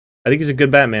 I think he's a good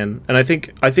Batman, and I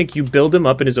think you build him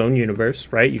up in his own universe,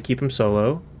 right? You keep him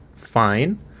solo,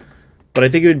 fine. But I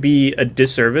think it would be a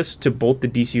disservice to both the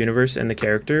DC universe and the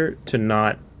character to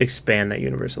not expand that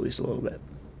universe at least a little bit.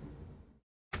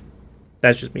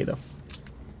 That's just me, though.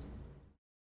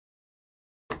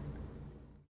 I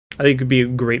think it could be a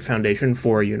great foundation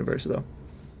for a universe, though.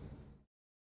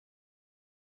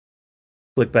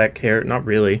 Slick back hair, not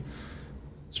really.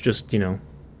 It's just,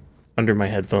 under my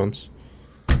headphones.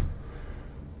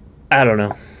 I don't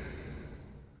know.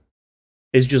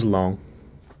 It's just long.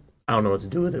 I don't know what to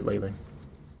do with it lately.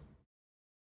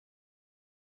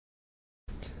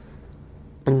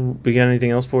 We got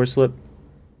anything else for us, Slip?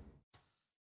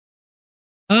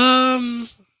 I'm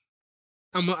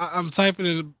typing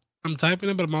it. I'm typing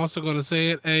it, but I'm also gonna say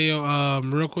it. Hey,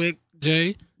 real quick,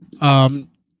 Jay. I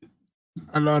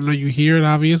know you hear it.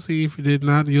 Obviously, if you did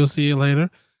not, you'll see it later.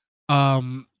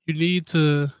 You need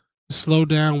to slow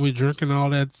down with drinking all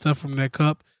that stuff from that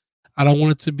cup. I don't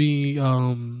want it to be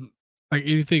like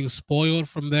anything spoiled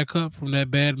from that cup from that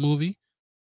bad movie.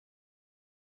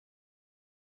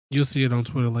 You'll see it on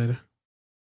Twitter later.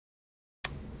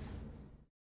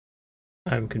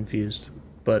 I'm confused,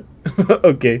 but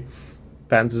okay.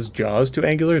 Bands' jaw is too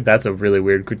angular. That's a really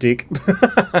weird critique.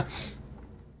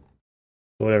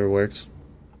 Whatever works.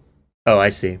 Oh, I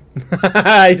see.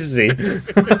 I see.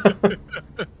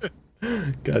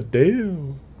 God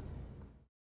damn.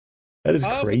 That is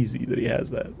crazy that he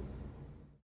has that.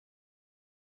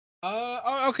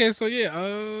 Okay, so yeah,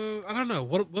 I don't know.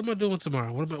 What am I doing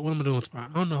tomorrow? What am I doing tomorrow?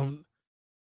 I don't know.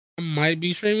 I might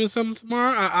be streaming something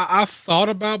tomorrow. I thought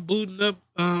about booting up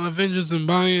Avengers and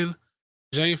buying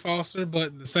Jane Foster,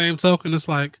 but in the same token, it's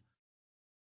like,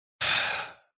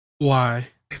 why?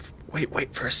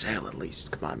 Wait for a sale at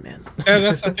least. Come on, man.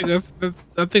 I think that's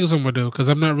what I'm gonna do because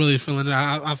I'm not really feeling it.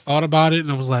 I thought about it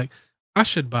and I was like, I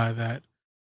should buy that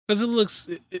because it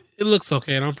looks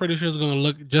okay, and I'm pretty sure it's gonna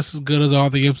look just as good as all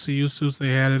the MCU suits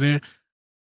they had in there.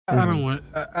 I don't want.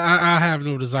 I have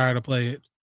no desire to play it.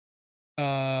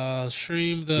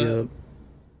 Stream the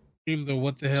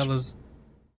what the hell is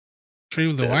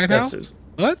stream the White House?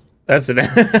 What? That's an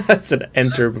that's an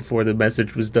enter before the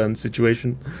message was done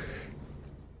situation.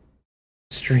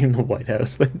 Stream the White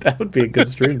House. That would be a good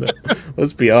stream though.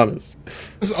 Let's be honest.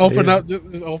 Just open up a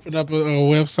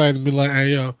website and be like,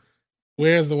 hey yo,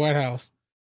 where's the White House?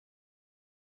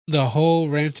 The whole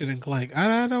Ratchet and Clank.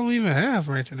 I don't even have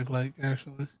Ratchet and Clank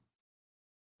actually.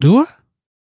 Do I?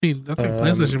 I mean, I think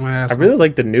PlayStation might have. I really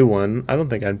like the new one. I don't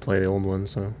think I'd play the old one.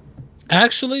 So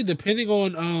actually, depending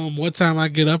on what time I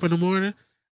get up in the morning,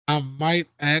 I might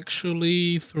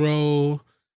actually throw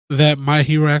that My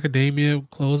Hero Academia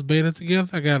closed beta together.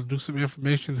 I got to do some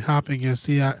information hopping and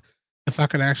see if I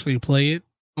can actually play it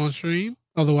on stream.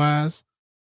 Otherwise,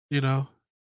 do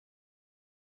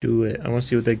it. I want to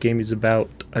see what that game is about.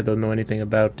 I don't know anything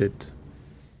about it,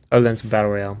 other than it's a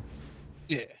battle royale.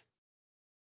 Yeah.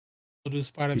 We'll do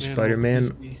Spider-Man.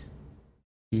 Spider-Man.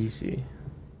 Easy.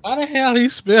 Why the hell he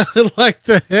spelled it like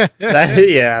that?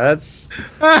 That's.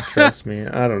 Trust me,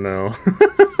 I don't know.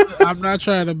 I'm not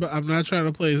trying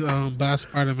to play buy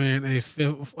Spider-Man a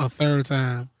third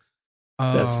time.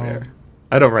 That's fair.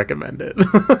 I don't recommend it.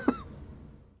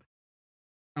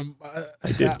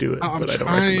 I did do it, but I don't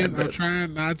recommend it. I'm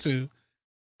trying not to.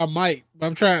 I might, but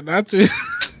I'm trying not to.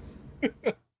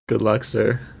 Good luck,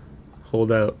 sir.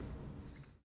 Hold out.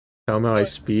 Tell him how I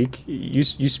speak. You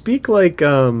speak like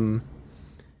I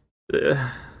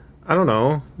don't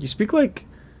know. You speak like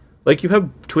you have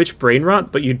Twitch brain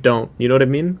rot, but you don't. You know what I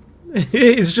mean?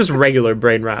 It's just regular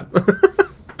brain rot.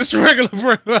 Just regular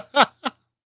brain rot.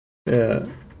 Yeah.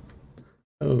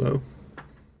 I don't know.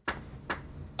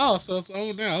 Oh, so it's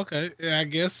on now. Okay. Yeah, I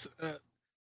guess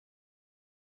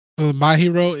so My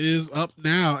Hero is up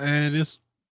now, and it's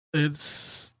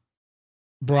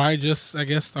Bride just, I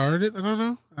guess, started it. I don't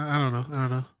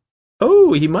know.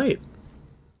 Oh, he might.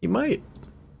 We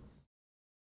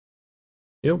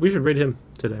should raid him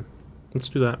today. Let's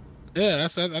do that. Yeah, I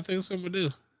think that's what I'm gonna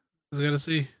do. Just gotta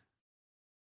see.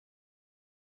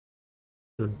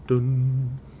 Dun,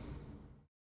 dun.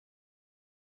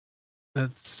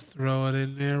 Let's throw it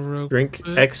in there real Drink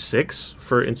quick. X6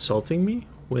 for insulting me?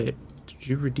 Wait, did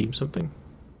you redeem something?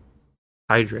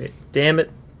 Hydrate. Damn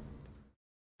it.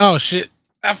 Oh shit.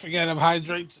 I forgot I'm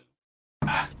hydrated.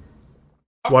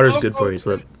 Water's good for you,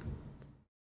 Slip.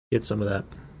 Get some of that.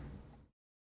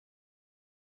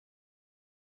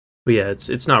 But yeah,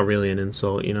 it's not really an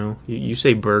insult, You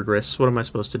say burgeress. What am I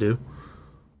supposed to do?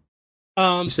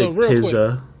 You say so real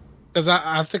pizza. quick, because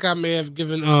I think I may have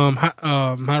given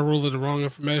Hyrule the wrong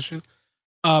information.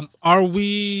 Are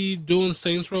we doing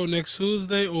Saints Row next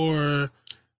Tuesday or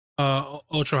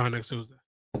Ultron next Tuesday?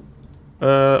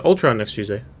 Ultron next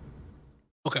Tuesday.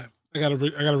 Okay, I gotta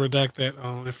redact that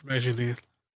information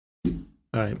then.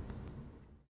 All right.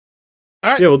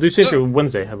 Yeah, we'll do Saints Row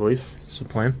Wednesday, I believe. That's the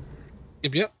plan.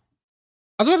 Yep.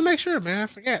 I just want to make sure, man. I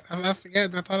forgot. I forgot,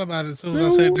 and I thought about it as soon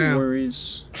as I sat down. No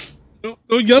worries. Don't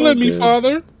yell at me,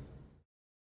 Father.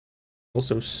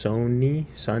 Also, Sunny.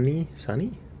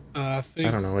 I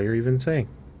don't know what you're even saying.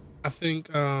 I think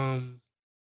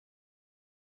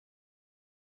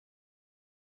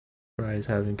Fry's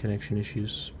having connection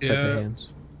issues. Yeah. Hands.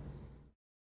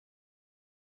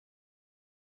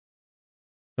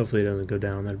 Hopefully it doesn't go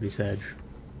down. That'd be sad.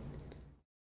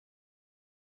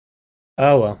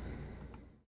 Oh well.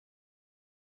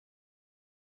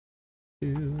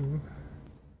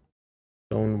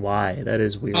 Don't why. That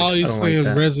is weird. oh, he's I don't playing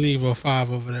like that. Resident Evil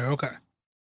 5 over there. Okay.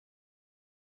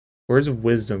 Words of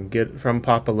wisdom. Get from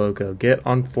Papa Loco. Get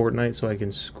on Fortnite so I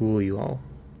can school you all.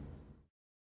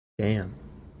 Damn.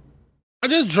 I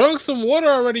just drunk some water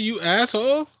already, you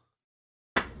asshole.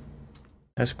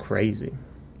 That's crazy.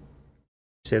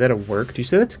 You say that at work? Do you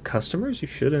say that to customers? You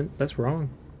shouldn't. That's wrong.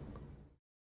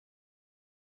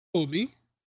 Who, me?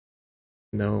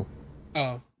 No.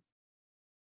 Oh,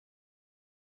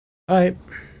 All right.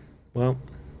 Well,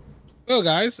 well,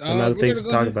 guys, I'm out of we're things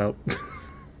gonna to go talk ahead, about.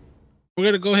 we're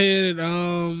gonna go ahead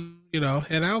and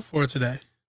head out for today.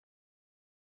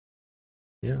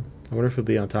 Yeah. I wonder if it'll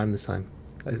be on time this time.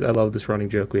 I love this running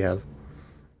joke we have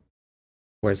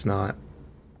where it's not.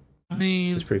 I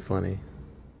mean, It's pretty funny.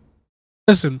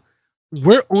 listen,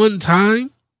 we're on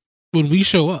time when we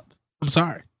show up. I'm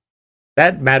sorry.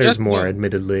 That matters Just more, know.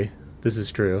 admittedly. This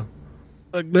is true.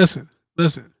 Like, listen.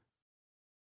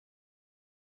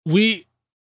 We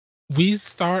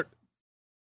start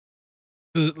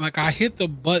like I hit the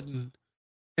button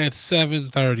at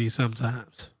 7:30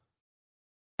 sometimes,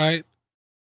 right?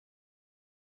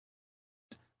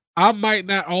 I might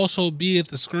not also be at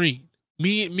the screen.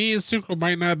 Me and Synchro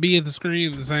might not be at the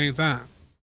screen at the same time,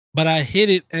 but I hit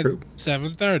it at True.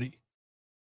 7:30.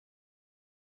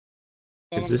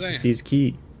 That's all I'm Consistency saying. is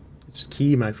key. It's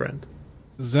key, my friend.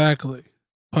 Exactly.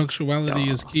 Punctuality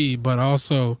is Yeah. key, but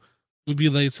also we'll be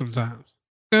late sometimes.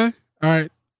 Okay. All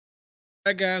right. All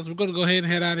right, guys, we're gonna go ahead and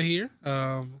head out of here.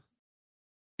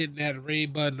 Hitting that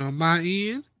red button on my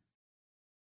end.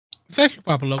 Thank you,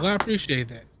 Papa Logo. I appreciate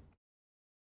that.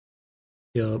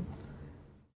 Yup.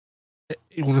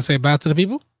 You want to say bye to the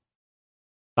people?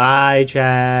 Bye,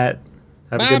 chat.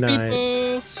 Have Bye, a good night.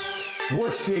 people.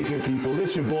 What's shaking, people?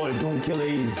 It's your boy Don't Kill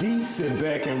HD. Sit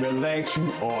back and relax.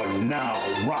 You are now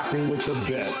rocking with the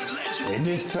best. And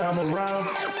this time around,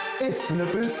 it's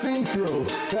Snip and Synchro.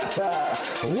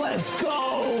 Let's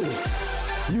go!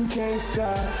 You can't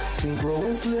stop. Synchro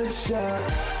and Slip Shot.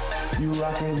 You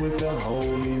rocking with the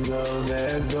homies of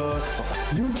Asgard.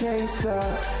 You can't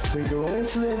stop. Synchro and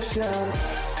Slip Shot.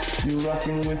 You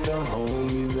rocking with the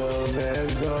homies of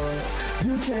Asgard.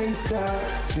 You can't stop.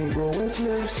 Synchro and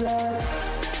Slip Shot.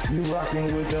 You rocking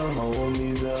with the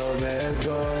homies of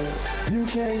Asgard. You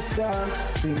can't stop.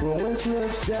 Synchro and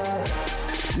Slip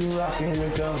Shot. You rocking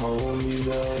with the homies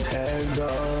of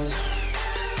Asgard.